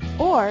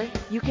 Or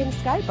you can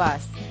Skype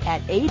us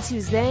at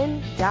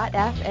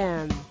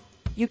A2Zen.fm.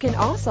 You can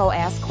also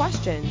ask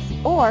questions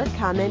or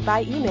comment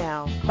by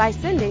email by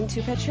sending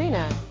to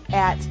Katrina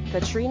at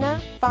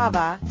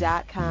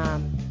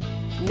katrinafava.com.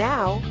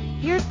 Now,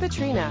 here's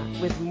Katrina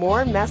with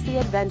more Messy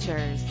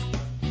Adventures.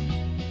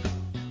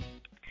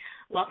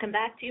 Welcome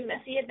back to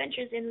Messy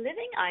Adventures in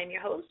Living. I'm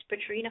your host,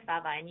 Katrina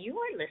Fava, and you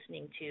are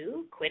listening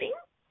to Quitting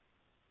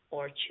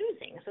or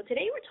Choosing. So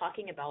today we're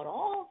talking about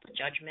all the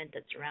judgment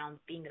that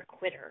surrounds being a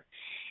quitter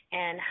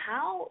and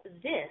how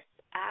this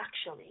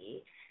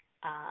actually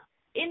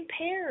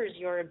impairs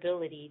your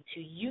ability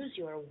to use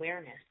your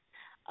awareness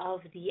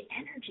of the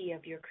energy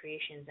of your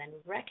creations and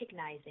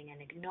recognizing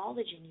and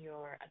acknowledging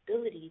your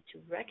ability to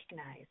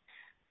recognize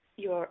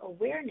your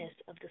awareness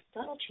of the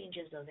subtle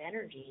changes of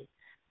energy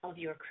of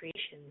your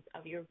creations,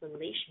 of your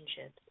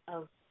relationships,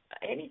 of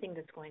anything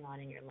that's going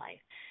on in your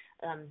life.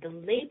 The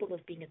label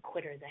of being a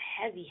quitter, the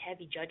heavy,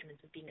 heavy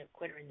judgments of being a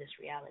quitter in this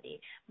reality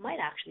might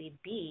actually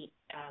be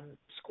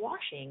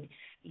squashing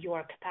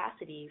your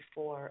capacity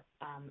for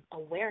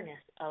awareness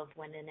of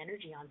when an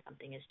energy on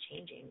something is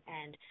changing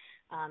and,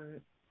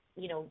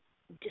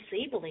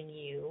 disabling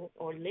you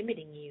or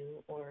limiting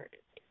you or,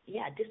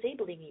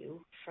 disabling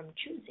you from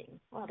choosing.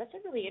 Wow, that's a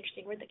really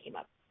interesting word that came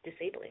up,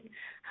 disabling.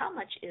 How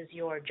much is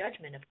your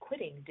judgment of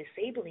quitting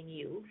disabling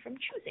you from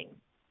choosing?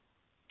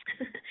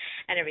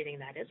 And everything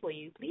that is, will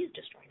you please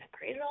destroy, not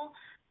create it all,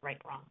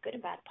 right, wrong, good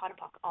and bad, pot and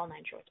pock, all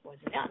nine shorts, boys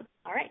and young.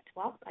 All right,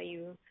 well, are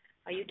you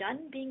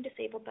done being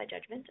disabled by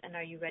judgment, and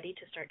are you ready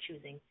to start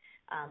choosing,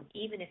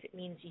 even if it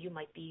means you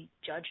might be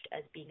judged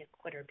as being a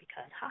quitter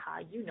because,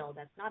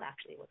 that's not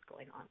actually what's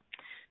going on.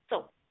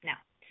 So now,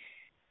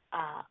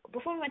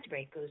 before we went to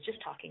break, I was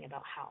just talking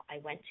about how I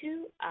went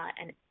to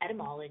an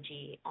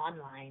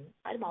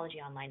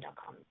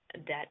etymologyonline.com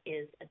that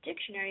is a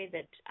dictionary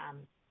that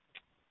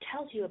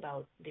tells you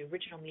about the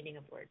original meaning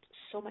of words.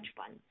 So much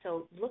fun.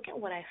 So look at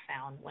what I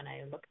found when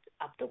I looked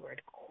up the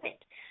word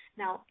quit.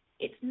 Now,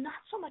 it's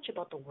not so much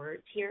about the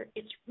words here,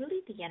 it's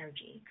really the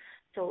energy.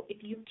 So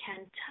if you can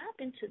tap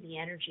into the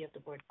energy of the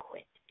word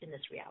quit in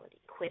this reality,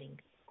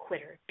 quitting,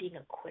 quitter, being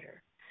a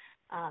quitter,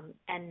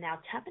 and now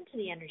tap into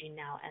the energy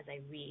now as I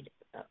read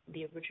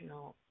the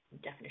original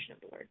definition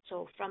of the word.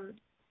 So from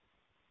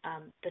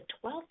the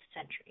 12th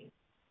century,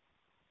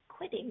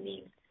 quitting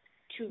means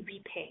to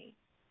repay,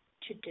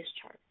 to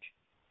discharge,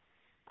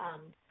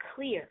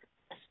 clear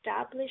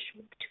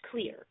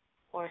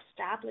or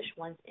establish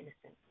one's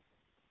innocence,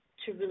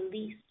 to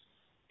release,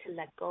 to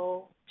let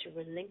go, to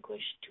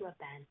relinquish, to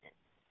abandon.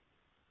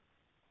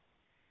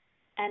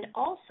 And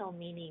also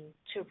meaning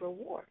to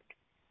reward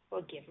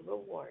or give a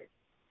reward,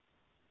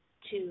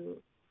 to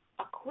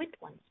acquit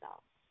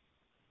oneself,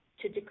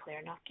 to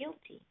declare not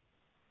guilty.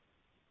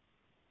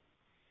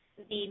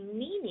 The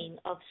meaning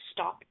of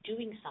stop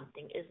doing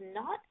something is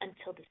not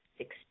until the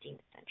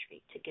 16th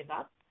century, to give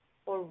up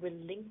or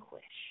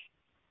relinquish.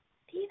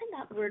 Even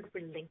that word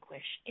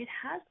relinquish, it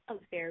has a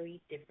very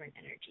different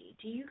energy.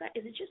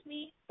 Is it just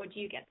me, or do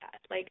you get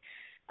that? Like,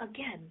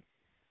 again,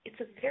 it's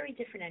a very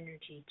different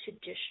energy to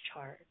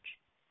discharge,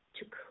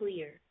 to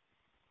clear,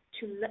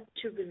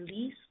 to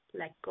release,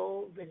 let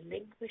go,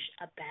 relinquish,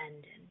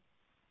 abandon.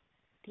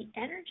 The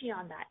energy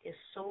on that is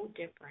so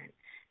different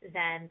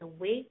than the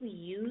way we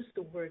use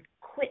the word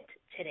quit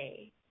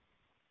today,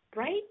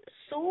 right?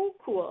 So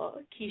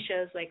cool.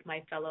 Keisha's like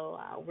my fellow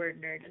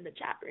word nerd in the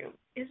chat room.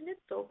 Isn't it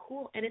so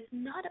cool? And it's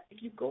not,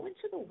 if you go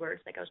into the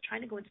words, like I was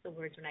trying to go into the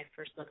words when I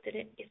first looked at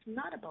it, it's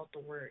not about the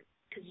word,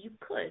 because you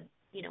could,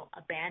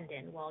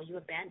 abandon, you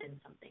abandon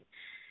something.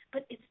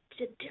 But it's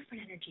a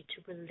different energy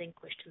to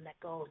relinquish, to let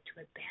go, to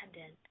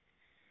abandon.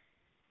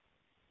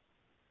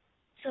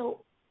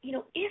 So,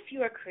 if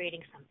you are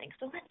creating something,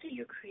 so let's say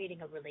you're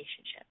creating a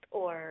relationship,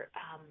 or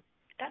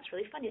that's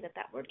really funny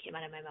that word came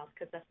out of my mouth,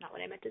 because that's not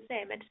what I meant to say.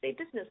 I meant to say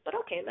business, but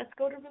okay, let's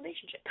go to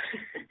relationship.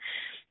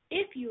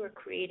 If you are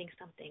creating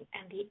something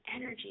and the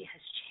energy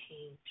has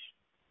changed,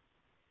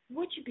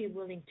 would you be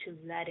willing to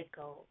let it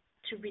go,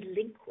 to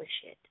relinquish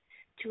it,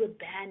 to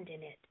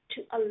abandon it,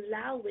 to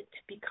allow it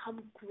to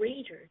become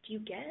greater? Do you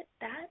get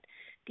that?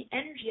 The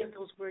energy of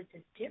those words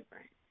is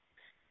different.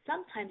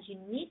 Sometimes you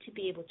need to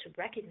be able to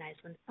recognize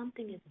when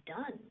something is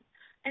done,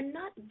 and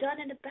not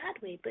done in a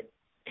bad way, but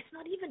it's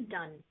not even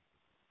done.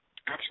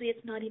 Actually,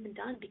 it's not even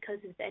done, because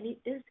is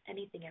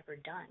anything ever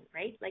done,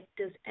 right? Like,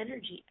 does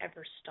energy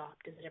ever stop?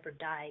 Does it ever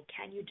die?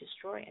 Can you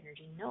destroy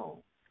energy?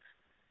 No.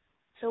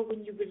 So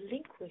when you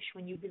relinquish,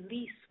 when you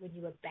release, when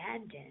you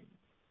abandon,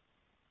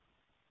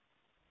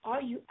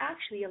 are you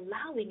actually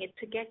allowing it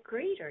to get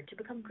greater, to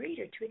become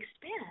greater, to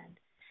expand?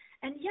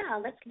 And yeah,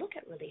 let's look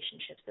at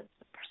relationships. That's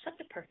such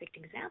a perfect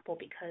example,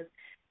 because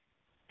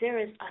there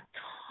is a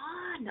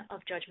ton of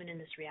judgment in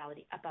this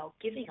reality about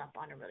giving up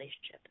on a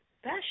relationship,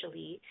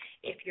 especially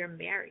if you're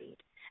married,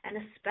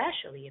 and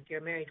especially if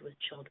you're married with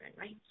children,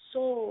 right?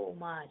 So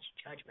much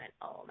judgment.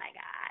 Oh my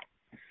God.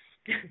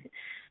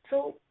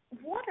 So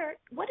what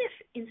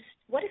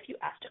if you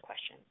asked a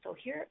question? So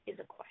here is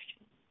a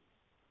question.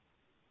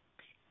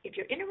 If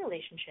you're in a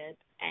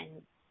relationship and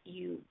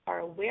you are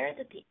aware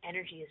that the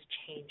energy has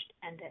changed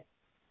and that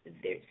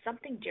there's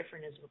something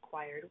different is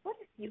required, what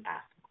if you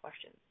ask some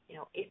questions?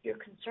 If you're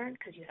concerned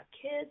because you have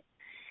kids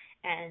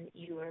and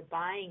you are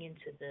buying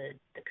into the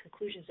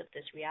conclusions of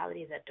this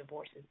reality that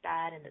divorce is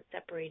bad and that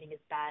separating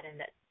is bad and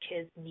that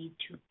kids need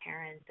two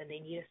parents and they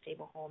need a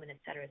stable home, and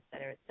et cetera, et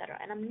cetera, et cetera.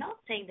 And I'm not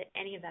saying that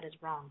any of that is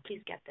wrong.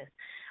 Please get this.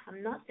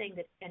 I'm not saying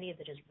that any of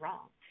it is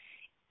wrong.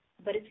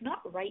 But it's not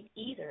right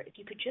either. If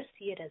you could just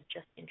see it as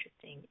just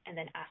interesting and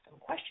then ask some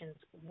questions,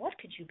 what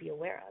could you be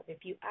aware of?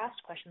 If you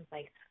asked questions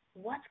like,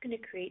 what's going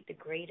to create the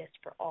greatest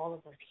for all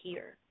of us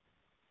here?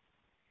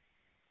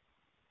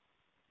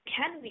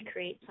 Can we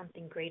create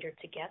something greater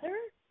together,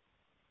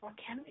 or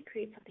can we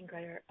create something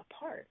greater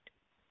apart?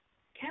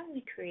 Can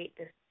we create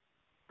this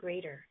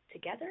greater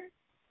together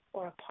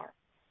or apart?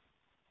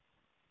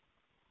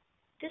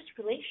 This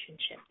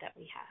relationship that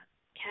we have,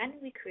 can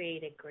we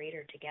create it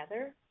greater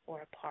together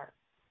or apart?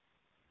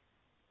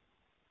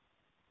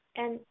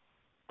 And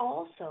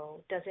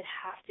also, does it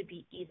have to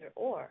be either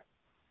or?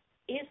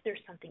 Is there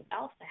something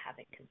else I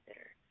haven't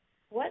considered?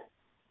 What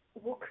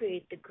will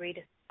create the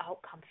greatest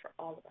outcome for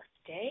all of us?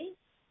 Stay,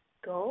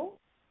 go,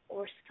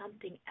 or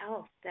something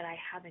else that I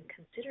haven't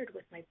considered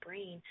with my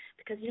brain?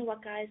 Because you know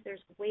what, guys?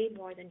 There's way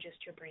more than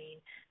just your brain.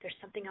 There's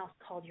something else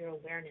called your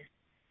awareness,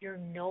 your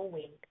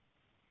knowing.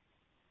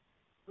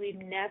 We've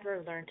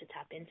never learned to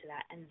tap into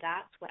that, and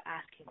that's what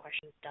asking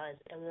questions does.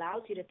 It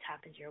allows you to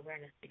tap into your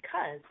awareness,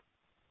 because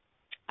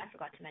I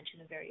forgot to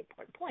mention a very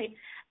important point.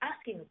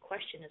 Asking a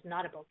question is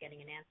not about getting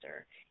an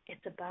answer.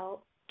 It's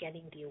about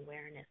getting the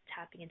awareness,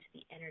 tapping into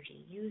the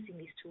energy, using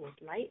these tools,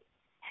 light,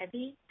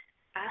 heavy,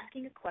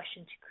 asking a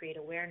question to create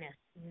awareness,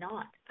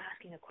 not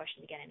asking a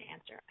question to get an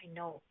answer. I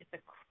know it's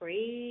a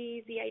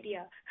crazy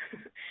idea,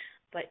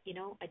 but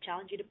I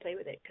challenge you to play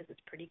with it, because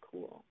it's pretty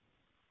cool.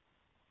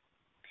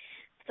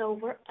 So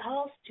where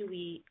else do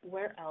we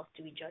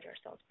judge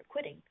ourselves for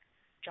quitting?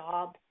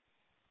 Job,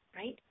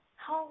 right?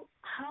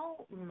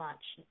 How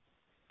much?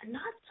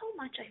 Not so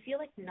much. I feel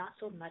like not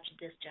so much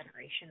this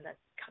generation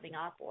that's coming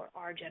up, or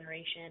our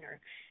generation,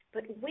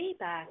 but way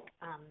back,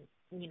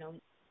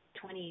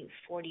 20,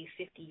 40,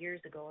 50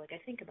 years ago, like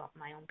I think about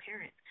my own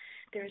parents,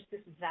 there's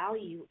this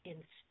value in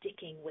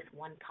sticking with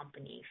one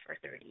company for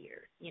 30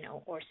 years,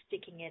 or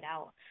sticking it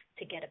out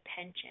to get a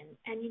pension.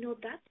 And,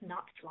 that's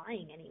not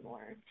flying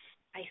anymore.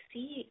 I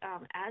see,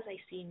 as I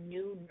see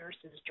new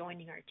nurses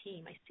joining our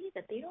team, I see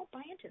that they don't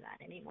buy into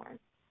that anymore.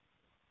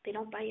 They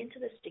don't buy into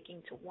the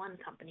sticking to one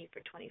company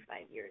for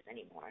 25 years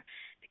anymore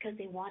because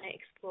they want to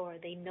explore.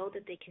 They know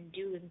that they can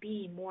do and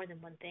be more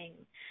than one thing.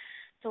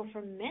 So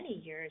for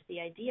many years, the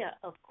idea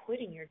of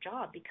quitting your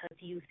job because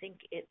you think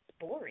it's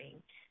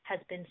boring has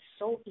been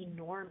so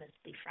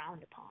enormously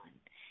frowned upon.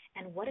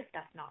 And what if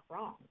that's not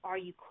wrong? Are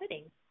you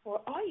quitting,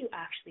 or are you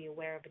actually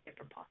aware of a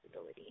different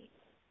possibility?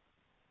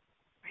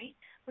 Right?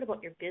 What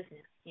about your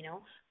business?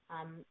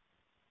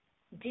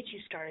 Did you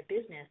start a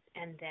business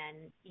and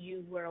then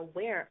you were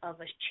aware of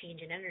a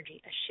change in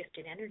energy, a shift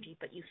in energy,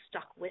 but you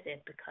stuck with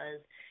it because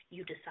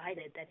you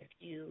decided that if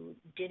you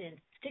didn't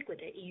stick with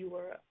it, you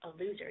were a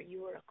loser,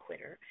 you were a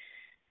quitter?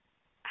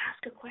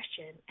 Ask a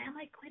question: am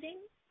I quitting,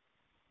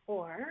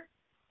 or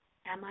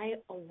am I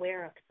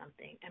aware of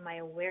something? Am I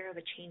aware of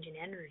a change in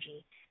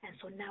energy? And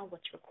so now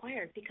what's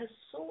required? Because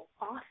so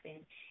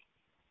often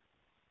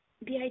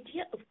the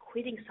idea of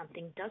quitting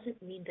something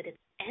doesn't mean that it's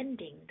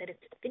ending, that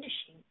it's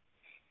finishing.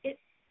 It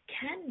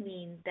can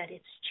mean that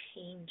it's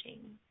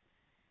changing.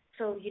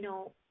 So,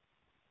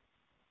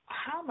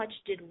 how much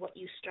did what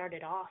you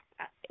started off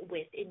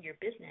with in your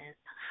business,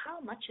 how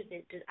much of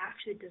it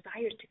actually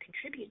desires to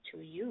contribute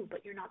to you,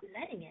 but you're not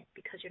letting it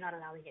because you're not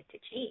allowing it to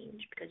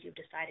change, because you've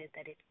decided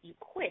that if you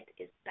quit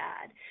is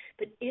bad.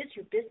 But is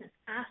your business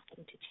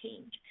asking to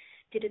change?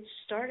 Did it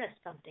start as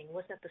something?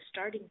 Was that the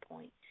starting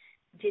point?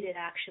 Did it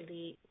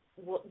actually,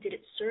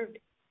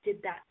 did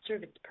that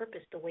serve its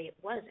purpose the way it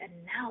was? And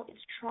now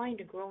it's trying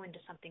to grow into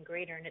something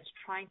greater, and it's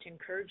trying to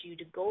encourage you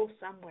to go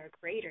somewhere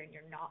greater, and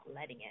you're not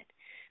letting it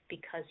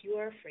because you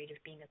are afraid of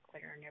being a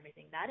quitter and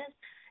everything. That is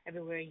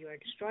everywhere you are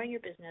destroying your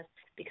business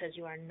because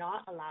you are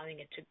not allowing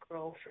it to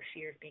grow for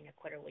fear of being a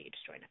quitter. Will you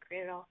destroy, not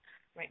create it all?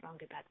 Right,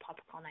 wrong, good, bad, pop,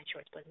 call, night,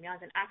 shorts, boys, and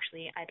beyonds. And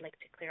actually, I'd like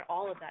to clear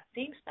all of that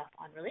same stuff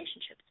on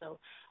relationships. So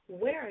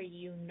where are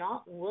you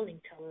not willing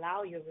to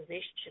allow your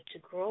relationship to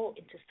grow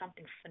into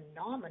something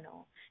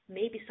phenomenal,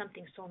 maybe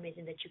something so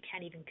amazing that you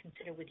can't even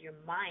consider with your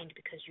mind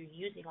because you're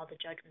using all the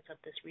judgments of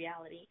this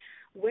reality?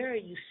 Where are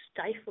you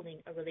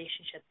stifling a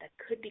relationship that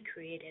could be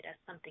created as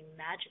something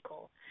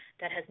magical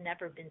that has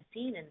never been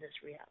seen in this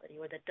reality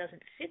or that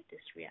doesn't fit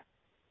this reality?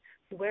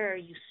 Where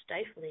are you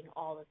stifling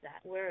all of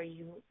that? Where are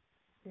you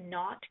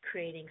not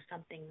creating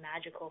something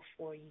magical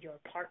for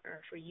your partner,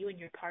 for you and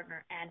your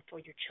partner, and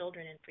for your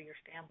children and for your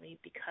family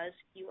because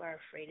you are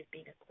afraid of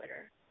being a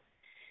quitter?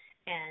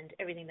 And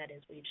everything that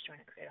is, will you just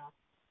trying to create all?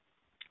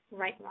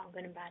 Right, wrong,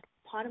 good and bad,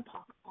 pot and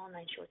pock, all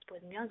nine shorts,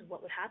 boys and beyonds. What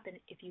would happen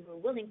if you were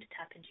willing to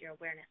tap into your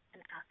awareness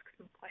and ask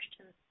some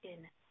questions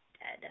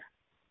instead?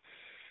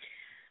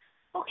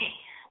 Okay,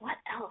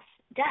 what else?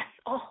 Death.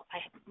 Oh,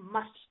 I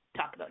must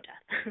talk about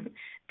death.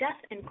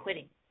 Death and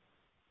quitting.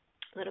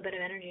 A little bit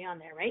of energy on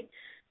there, right?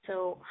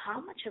 So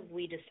how much have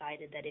we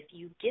decided that if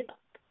you give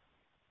up,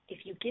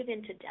 if you give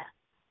in to death,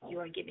 you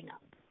are giving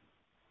up,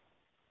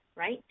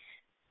 right?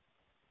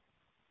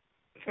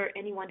 For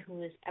anyone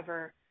who has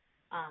ever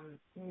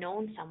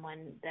known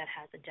someone that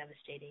has a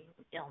devastating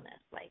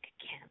illness like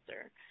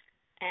cancer,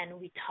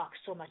 and we talk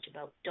so much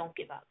about don't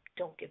give up,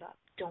 don't give up,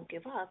 don't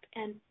give up.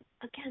 And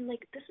again,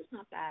 like, this is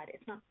not bad.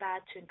 It's not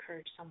bad to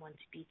encourage someone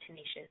to be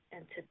tenacious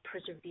and to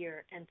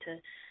persevere and to,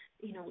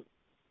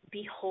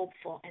 be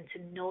hopeful and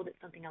to know that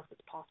something else is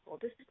possible.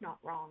 This is not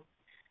wrong.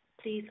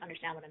 Please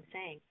understand what I'm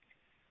saying.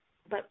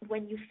 But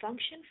when you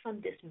function from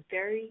this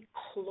very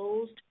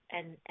closed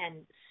and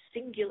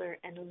singular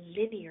and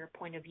linear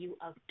point of view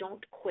of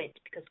don't quit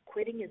because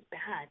quitting is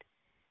bad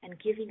and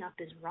giving up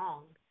is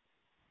wrong,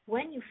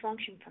 when you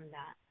function from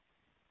that,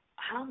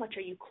 how much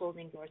are you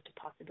closing doors to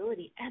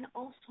possibility? And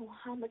also,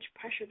 how much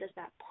pressure does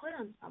that put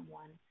on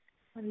someone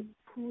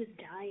who is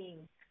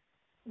dying,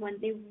 when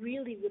they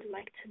really would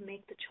like to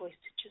make the choice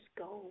to just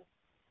go?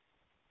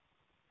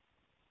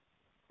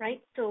 Right?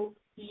 So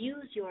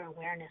use your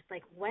awareness.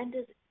 Like, when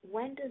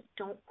does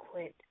don't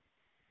quit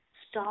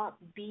stop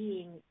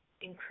being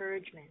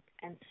encouragement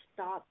and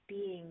stop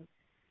being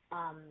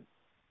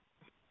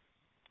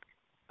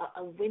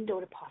a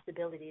window to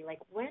possibility? Like,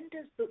 when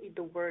does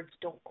the words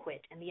don't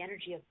quit and the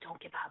energy of don't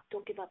give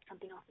up,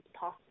 something else is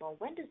possible,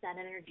 when does that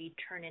energy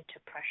turn into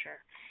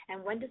pressure?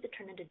 And when does it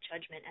turn into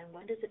judgment? And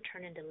when does it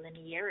turn into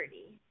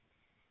linearity?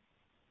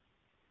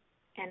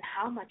 And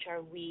how much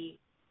are we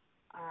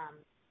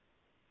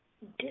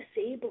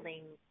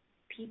disabling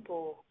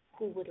people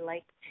who would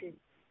like to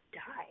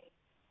die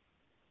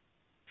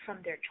from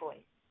their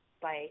choice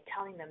by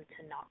telling them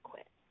to not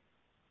quit?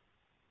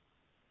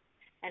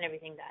 And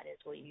everything that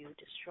is, will you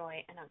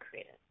destroy and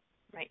uncreate it?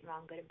 Right and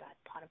wrong, good and bad,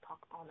 pot and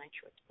pock, all night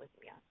shorts, boys and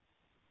beyond.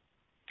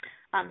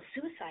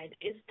 Suicide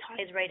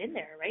ties right in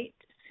there, right?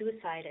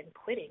 Suicide and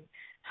quitting.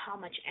 How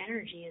much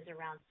energy is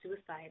around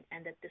suicide,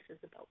 and that this is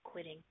about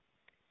quitting,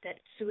 that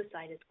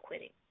suicide is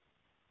quitting,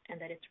 and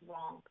that it's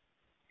wrong.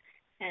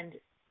 And,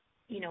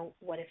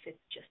 what if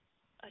it's just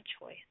a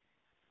choice?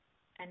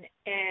 And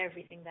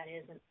everything that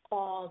is and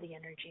all the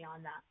energy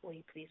on that, will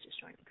you please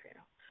destroy me,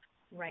 Creator?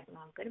 Right and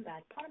wrong, good and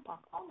bad, pot and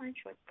pock, all nine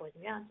shorts, boys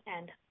and beyonds.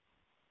 And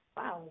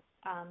wow,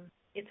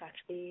 it's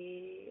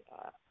actually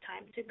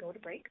time to go to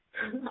break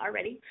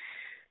already.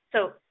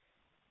 So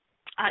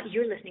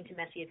you're listening to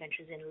Messy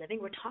Adventures in Living.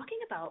 We're talking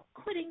about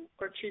quitting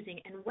or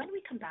choosing. And when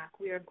we come back,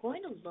 we are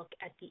going to look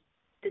at the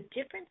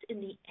difference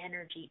in the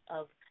energy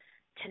of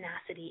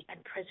tenacity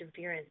and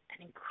perseverance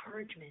and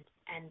encouragement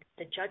and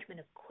the judgment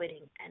of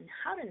quitting and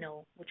how to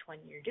know which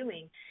one you're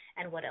doing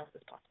and what else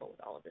is possible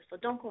with all of this. So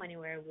don't go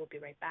anywhere. We'll be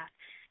right back.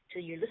 So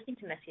you're listening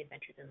to Messy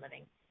Adventures in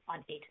Living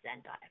on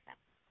A2Zen.fm.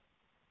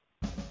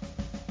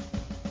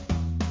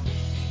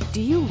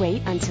 Do you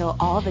wait until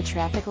all the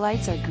traffic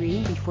lights are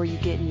green before you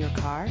get in your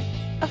car?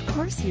 Of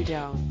course you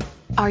don't.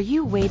 Are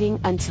you waiting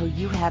until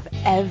you have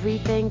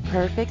everything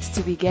perfect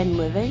to begin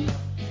living?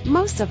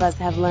 Most of us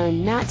have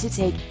learned not to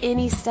take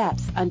any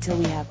steps until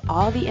we have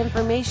all the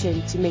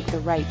information to make the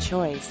right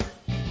choice.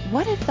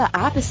 What if the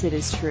opposite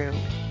is true?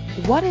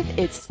 What if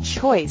it's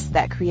choice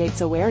that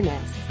creates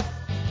awareness?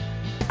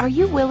 Are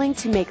you willing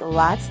to make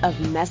lots of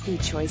messy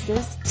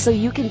choices so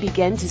you can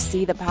begin to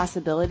see the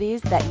possibilities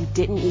that you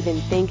didn't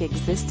even think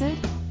existed?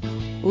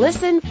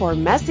 Listen for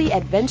Messy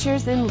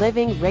Adventures in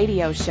Living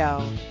radio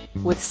show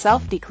with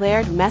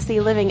self-declared messy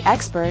living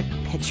expert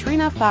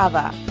Katrina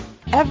Fava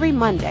every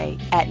Monday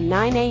at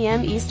 9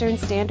 a.m. Eastern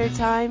Standard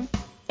Time,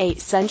 8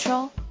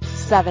 Central,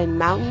 7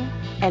 Mountain,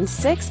 and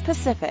 6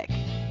 Pacific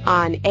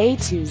on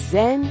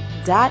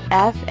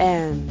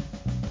A2Zen.fm.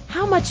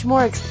 How much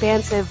more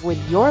expansive would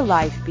your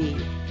life be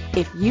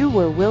if you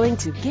were willing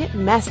to get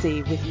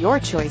messy with your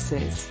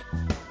choices?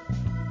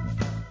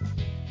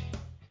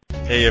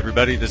 Hey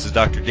everybody, this is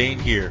Dr. Dane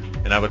here,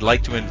 and I would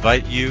like to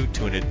invite you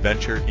to an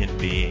adventure in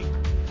being.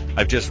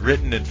 I've just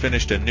written and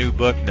finished a new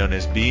book known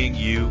as Being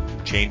You,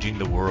 Changing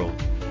the World.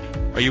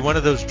 Are you one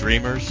of those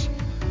dreamers?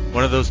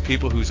 One of those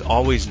people who's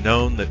always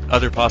known that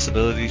other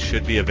possibilities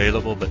should be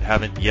available but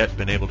haven't yet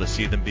been able to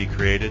see them be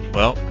created?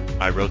 Well,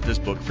 I wrote this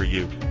book for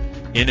you.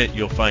 In it,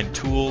 you'll find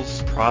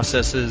tools,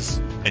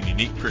 processes, and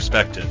unique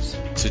perspectives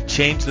to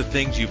change the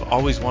things you've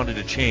always wanted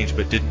to change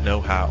but didn't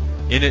know how.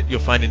 In it, you'll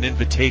find an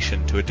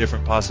invitation to a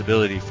different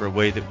possibility for a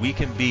way that we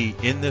can be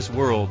in this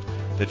world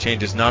that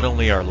changes not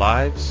only our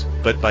lives,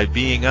 but by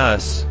being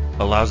us,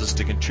 allows us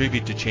to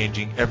contribute to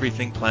changing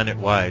everything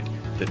planet-wide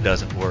that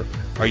doesn't work.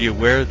 Are you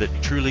aware that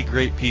truly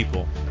great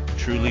people,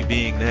 truly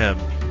being them,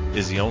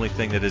 is the only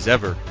thing that has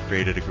ever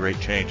created a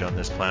great change on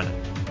this planet?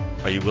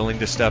 Are you willing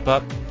to step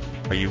up?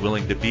 Are you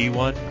willing to be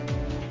one?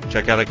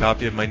 Check out a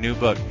copy of my new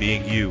book,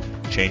 Being You,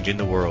 Changing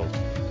the World.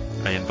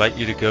 I invite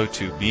you to go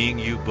to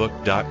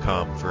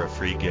beingyoubook.com for a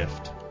free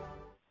gift.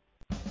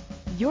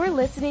 You're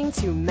listening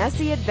to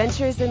Messy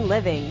Adventures in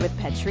Living with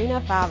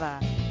Katrina Fava.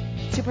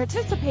 To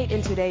participate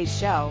in today's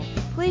show,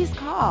 please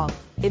call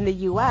in the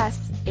U.S.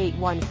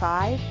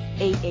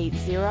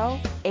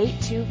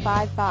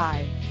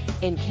 815-880-8255.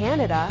 In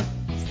Canada,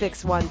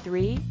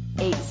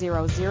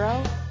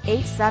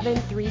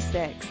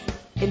 613-800-8736.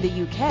 In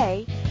the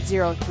UK,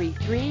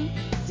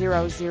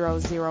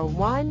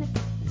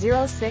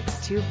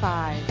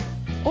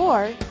 033-0001-0625.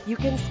 Or you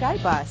can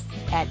Skype us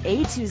at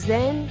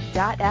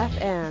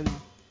A2Zen.fm.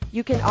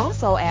 You can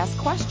also ask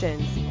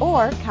questions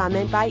or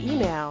comment by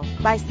email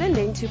by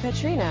sending to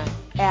Katrina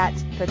at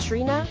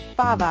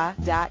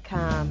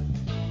katrinafava.com.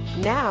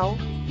 Now,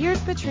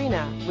 here's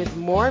Katrina with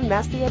more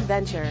Messy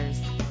Adventures.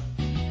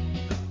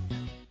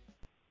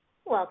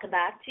 Welcome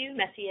back to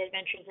Messy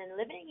Adventures in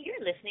Living.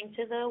 You're listening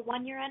to the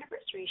one-year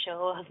anniversary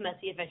show of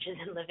Messy Adventures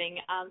in Living.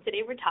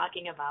 Today we're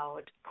talking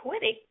about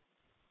quitting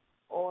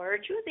or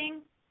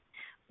choosing.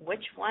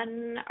 Which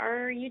one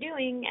are you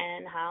doing,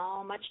 and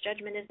how much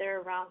judgment is there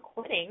around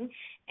quitting?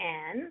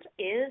 And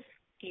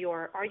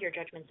are your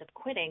judgments of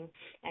quitting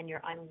and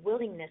your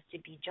unwillingness to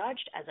be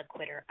judged as a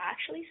quitter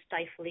actually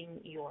stifling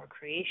your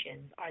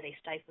creations? Are they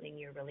stifling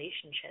your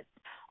relationships?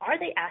 Are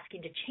they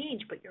asking to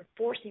change, but you're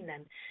forcing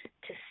them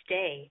to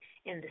stay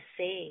the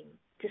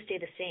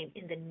same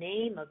in the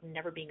name of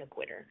never being a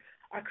quitter?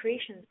 Our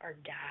creations are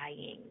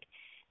dying.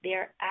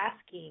 They're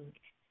asking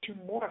to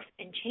morph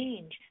and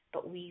change,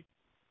 but we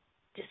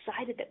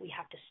decided that we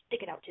have to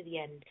stick it out to the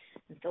end,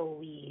 and so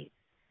we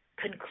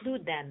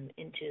conclude them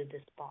into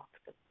this box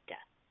of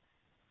death.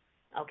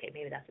 Okay,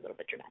 maybe that's a little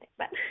bit dramatic,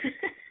 but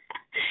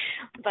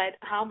but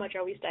how much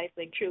are we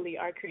stifling truly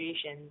our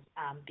creations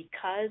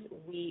because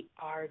we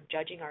are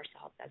judging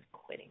ourselves as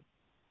quitting?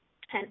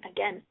 And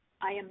again,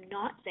 I am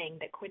not saying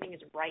that quitting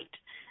is right,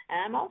 and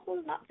I'm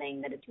also not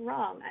saying that it's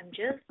wrong.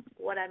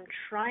 What I'm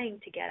trying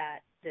to get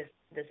at this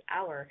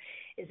hour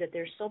is that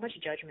there's so much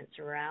judgment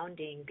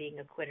surrounding being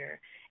a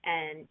quitter,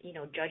 and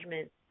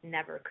judgment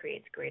never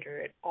creates greater.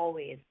 It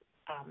always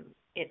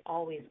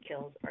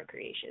kills our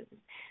creations.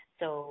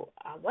 So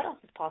what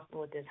else is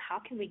possible with this? How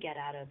can we get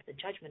out of the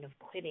judgment of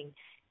quitting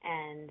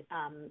and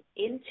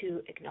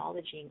into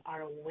acknowledging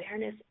our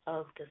awareness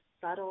of the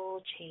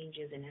subtle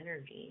changes in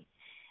energy?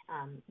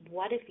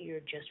 What if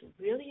you're just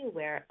really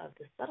aware of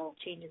the subtle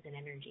changes in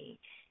energy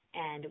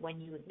And when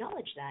you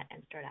acknowledge that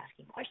and start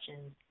asking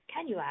questions,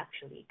 can you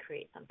actually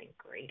create something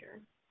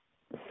greater?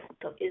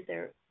 So is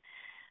there,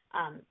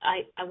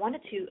 I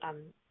wanted to,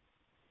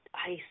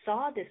 I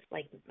saw this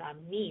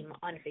meme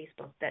on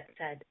Facebook that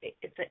said,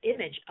 it's an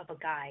image of a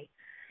guy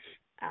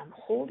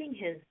holding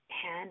his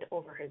hand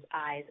over his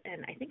eyes.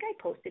 And I think I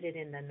posted it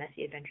in the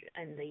Messy Adventure,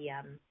 in the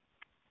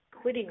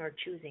Quitting or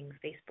Choosing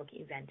Facebook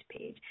event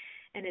page.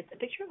 And it's a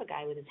picture of a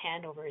guy with his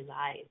hand over his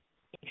eyes,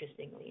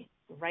 interestingly,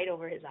 right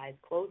over his eyes,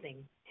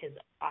 closing his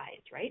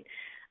eyes, right?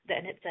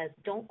 Then it says,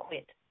 don't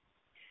quit.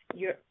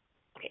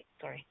 Okay,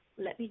 sorry.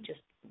 Let me just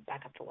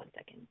back up for 1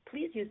 second.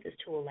 Please use this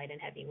tool light and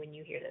heavy when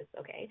you hear this,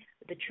 okay?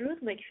 The truth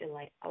will make you feel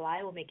light. A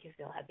lie will make you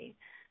feel heavy.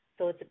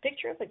 So it's a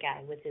picture of a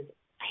guy with his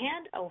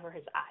hand over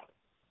his eye.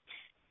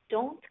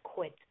 Don't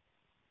quit.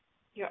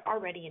 You're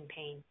already in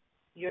pain.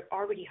 You're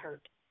already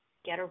hurt.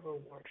 Get a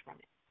reward from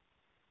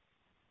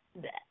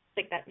it.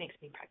 That makes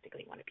me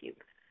practically want to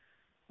puke.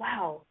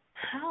 Wow,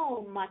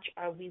 how much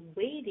are we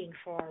waiting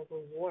for our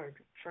reward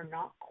for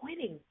not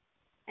quitting?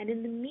 And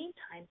in the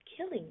meantime,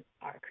 killing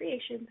our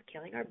creations,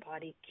 killing our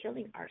body,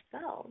 killing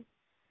ourselves,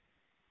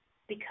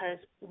 because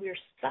we're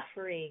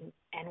suffering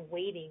and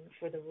waiting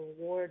for the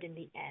reward in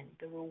the end,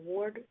 the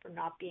reward for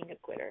not being a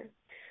quitter.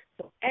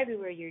 So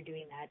everywhere you're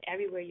doing that,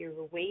 everywhere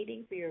you're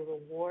waiting for your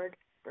reward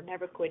for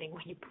never quitting, will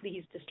you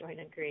please destroy and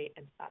uncreate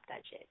and stop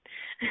that shit?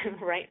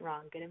 Right and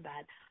wrong, good and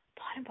bad,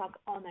 pot and pock,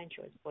 all nine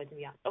shorts, boys and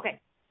beyond. Okay,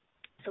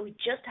 so we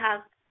just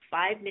have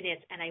 5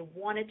 minutes, and I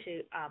wanted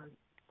to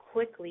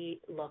quickly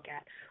look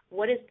at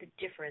what is the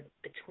difference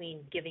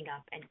between giving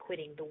up and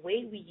quitting, the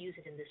way we use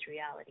it in this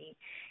reality,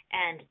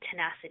 and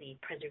tenacity,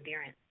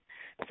 perseverance.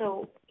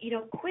 So,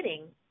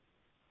 quitting,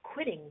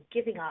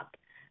 giving up,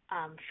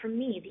 for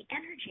me, the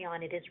energy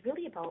on it is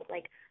really about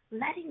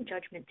letting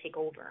judgment take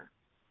over,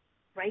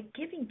 right?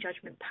 Giving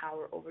judgment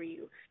power over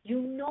you. You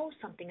know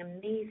something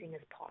amazing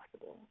is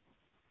possible.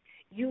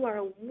 You are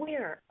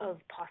aware of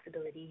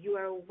possibility. You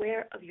are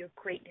aware of your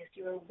greatness.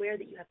 You are aware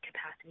that you have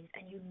capacities,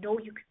 and you know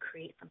you could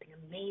create something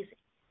amazing.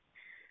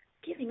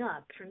 Giving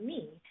up, for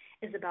me,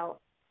 is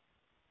about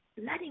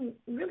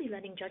really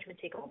letting judgment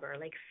take over,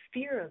 like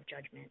fear of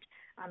judgment,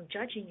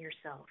 judging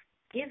yourself,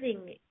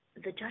 giving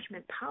the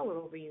judgment power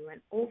over you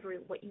and over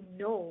what you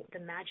know, the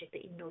magic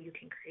that you know you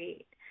can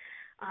create.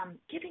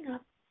 Giving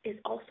up is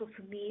also,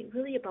 for me,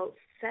 really about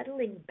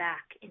settling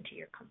back into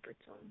your comfort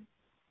zone.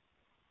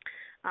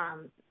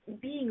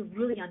 Being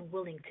really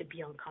unwilling to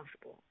be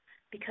uncomfortable,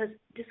 because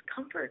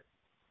discomfort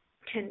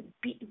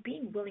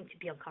being willing to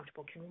be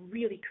uncomfortable can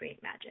really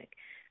create magic.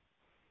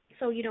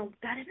 So,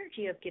 that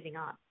energy of giving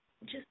up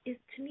just is,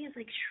 to me, is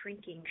like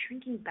shrinking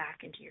back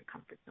into your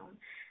comfort zone,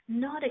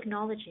 not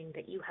acknowledging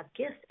that you have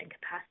gifts and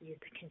capacities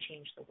that can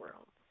change the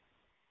world.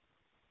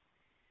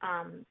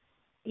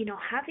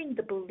 Having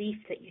the belief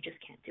that you just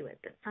can't do it,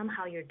 that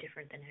somehow you're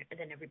different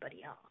than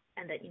everybody else,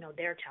 and that,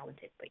 they're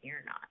talented, but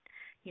you're not.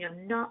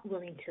 Not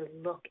willing to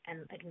look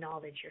and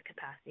acknowledge your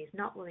capacities,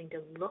 not willing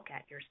to look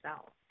at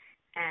yourself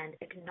and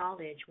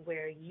acknowledge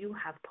where you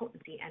have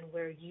potency and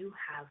where you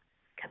have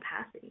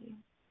capacity.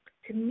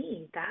 To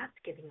me, that's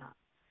giving up,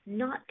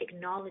 not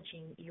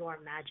acknowledging your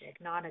magic,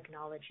 not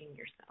acknowledging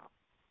yourself,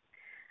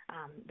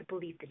 the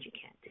belief that you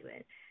can't do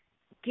it.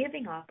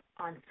 Giving up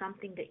on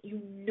something that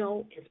you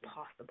know is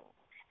possible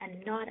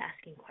and not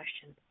asking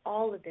questions.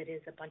 All of it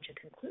is a bunch of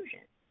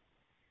conclusions.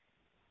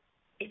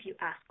 If you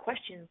ask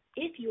questions,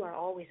 if you are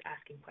always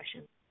asking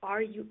questions,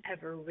 are you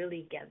ever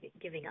really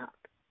giving up?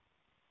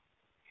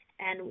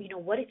 And,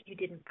 what if you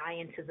didn't buy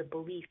into the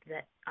belief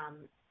that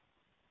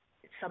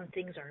some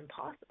things are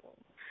impossible?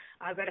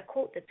 I read a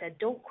quote that said,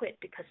 don't quit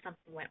because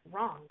something went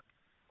wrong.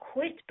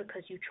 Quit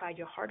because you tried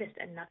your hardest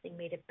and nothing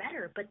made it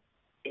better. But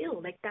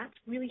that's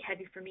really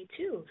heavy for me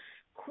too.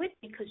 Quit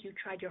because you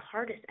tried your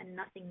hardest and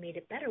nothing made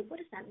it better. What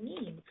does that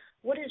mean?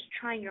 What does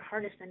trying your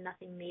hardest and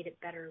nothing made it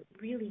better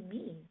really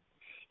mean?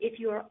 If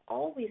you are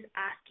always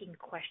asking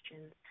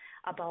questions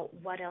about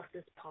what else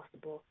is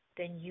possible,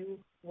 then you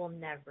will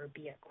never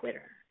be a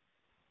quitter.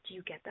 Do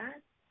you get that?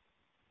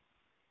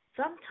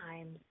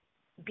 Sometimes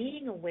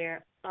being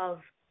aware of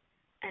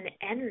an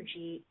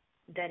energy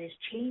that is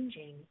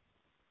changing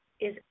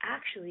is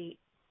actually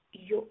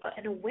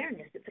an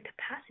awareness. It's a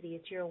capacity.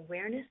 It's your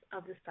awareness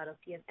of the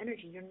subtlety of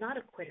energy. You're not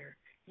a quitter.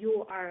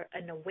 You are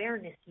an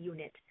awareness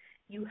unit.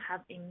 You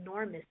have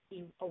enormous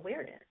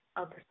awareness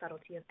of the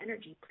subtlety of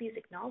energy. Please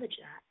acknowledge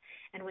that.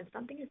 And when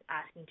something is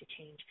asking to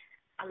change,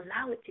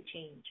 allow it to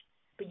change.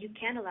 But you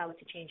can't allow it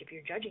to change if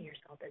you're judging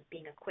yourself as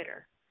being a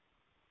quitter,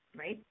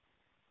 right?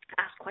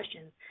 Ask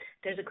questions.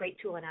 There's a great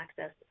tool in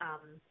Access.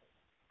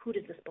 Who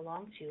does this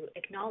belong to?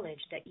 Acknowledge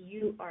that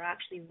you are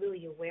actually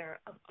really aware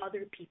of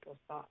other people's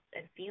thoughts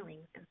and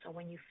feelings. And so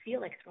when you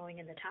feel like throwing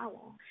in the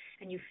towel,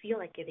 and you feel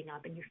like giving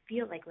up, and you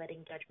feel like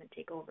letting judgment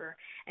take over,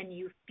 and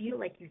you feel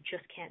like you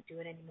just can't do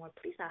it anymore,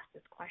 please ask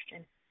this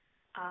question.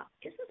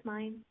 Is this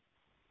mine?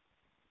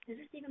 Is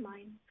this even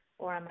mine?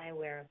 Or am I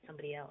aware of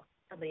somebody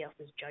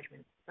else's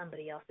judgment,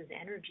 somebody else's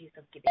energies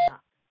of giving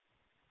up?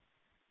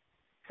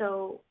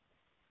 So,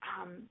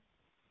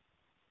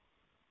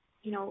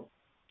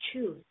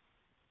 choose.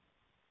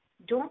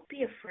 Don't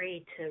be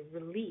afraid to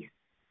release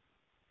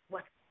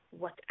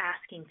what's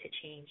asking to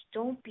change.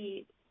 Don't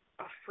be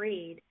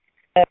afraid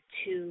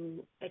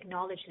to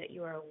acknowledge that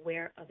you are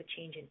aware of a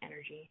change in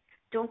energy.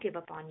 Don't give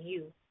up on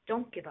you.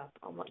 Don't give up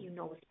on what you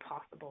know is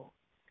possible,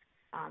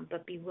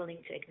 but be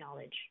willing to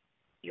acknowledge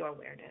your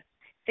awareness.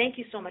 Thank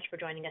you so much for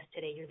joining us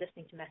today. You're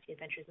listening to Messy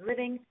Adventures in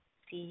Living.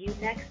 See you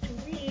next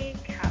week.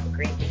 Have a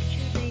great week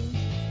choosing.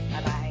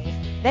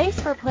 Bye-bye. Thanks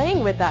for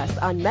playing with us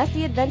on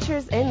Messy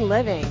Adventures in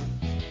Living.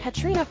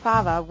 Katrina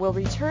Fava will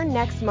return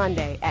next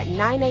Monday at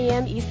 9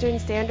 a.m. Eastern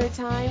Standard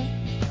Time,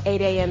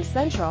 8 a.m.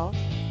 Central,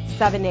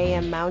 7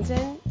 a.m.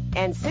 Mountain,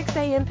 and 6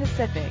 a.m.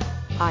 Pacific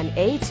on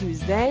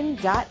A2Zen.fm.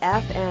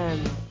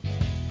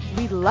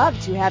 We'd love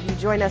to have you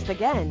join us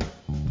again.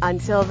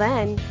 Until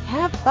then,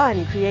 have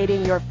fun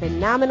creating your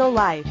phenomenal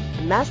life,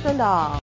 mess and all.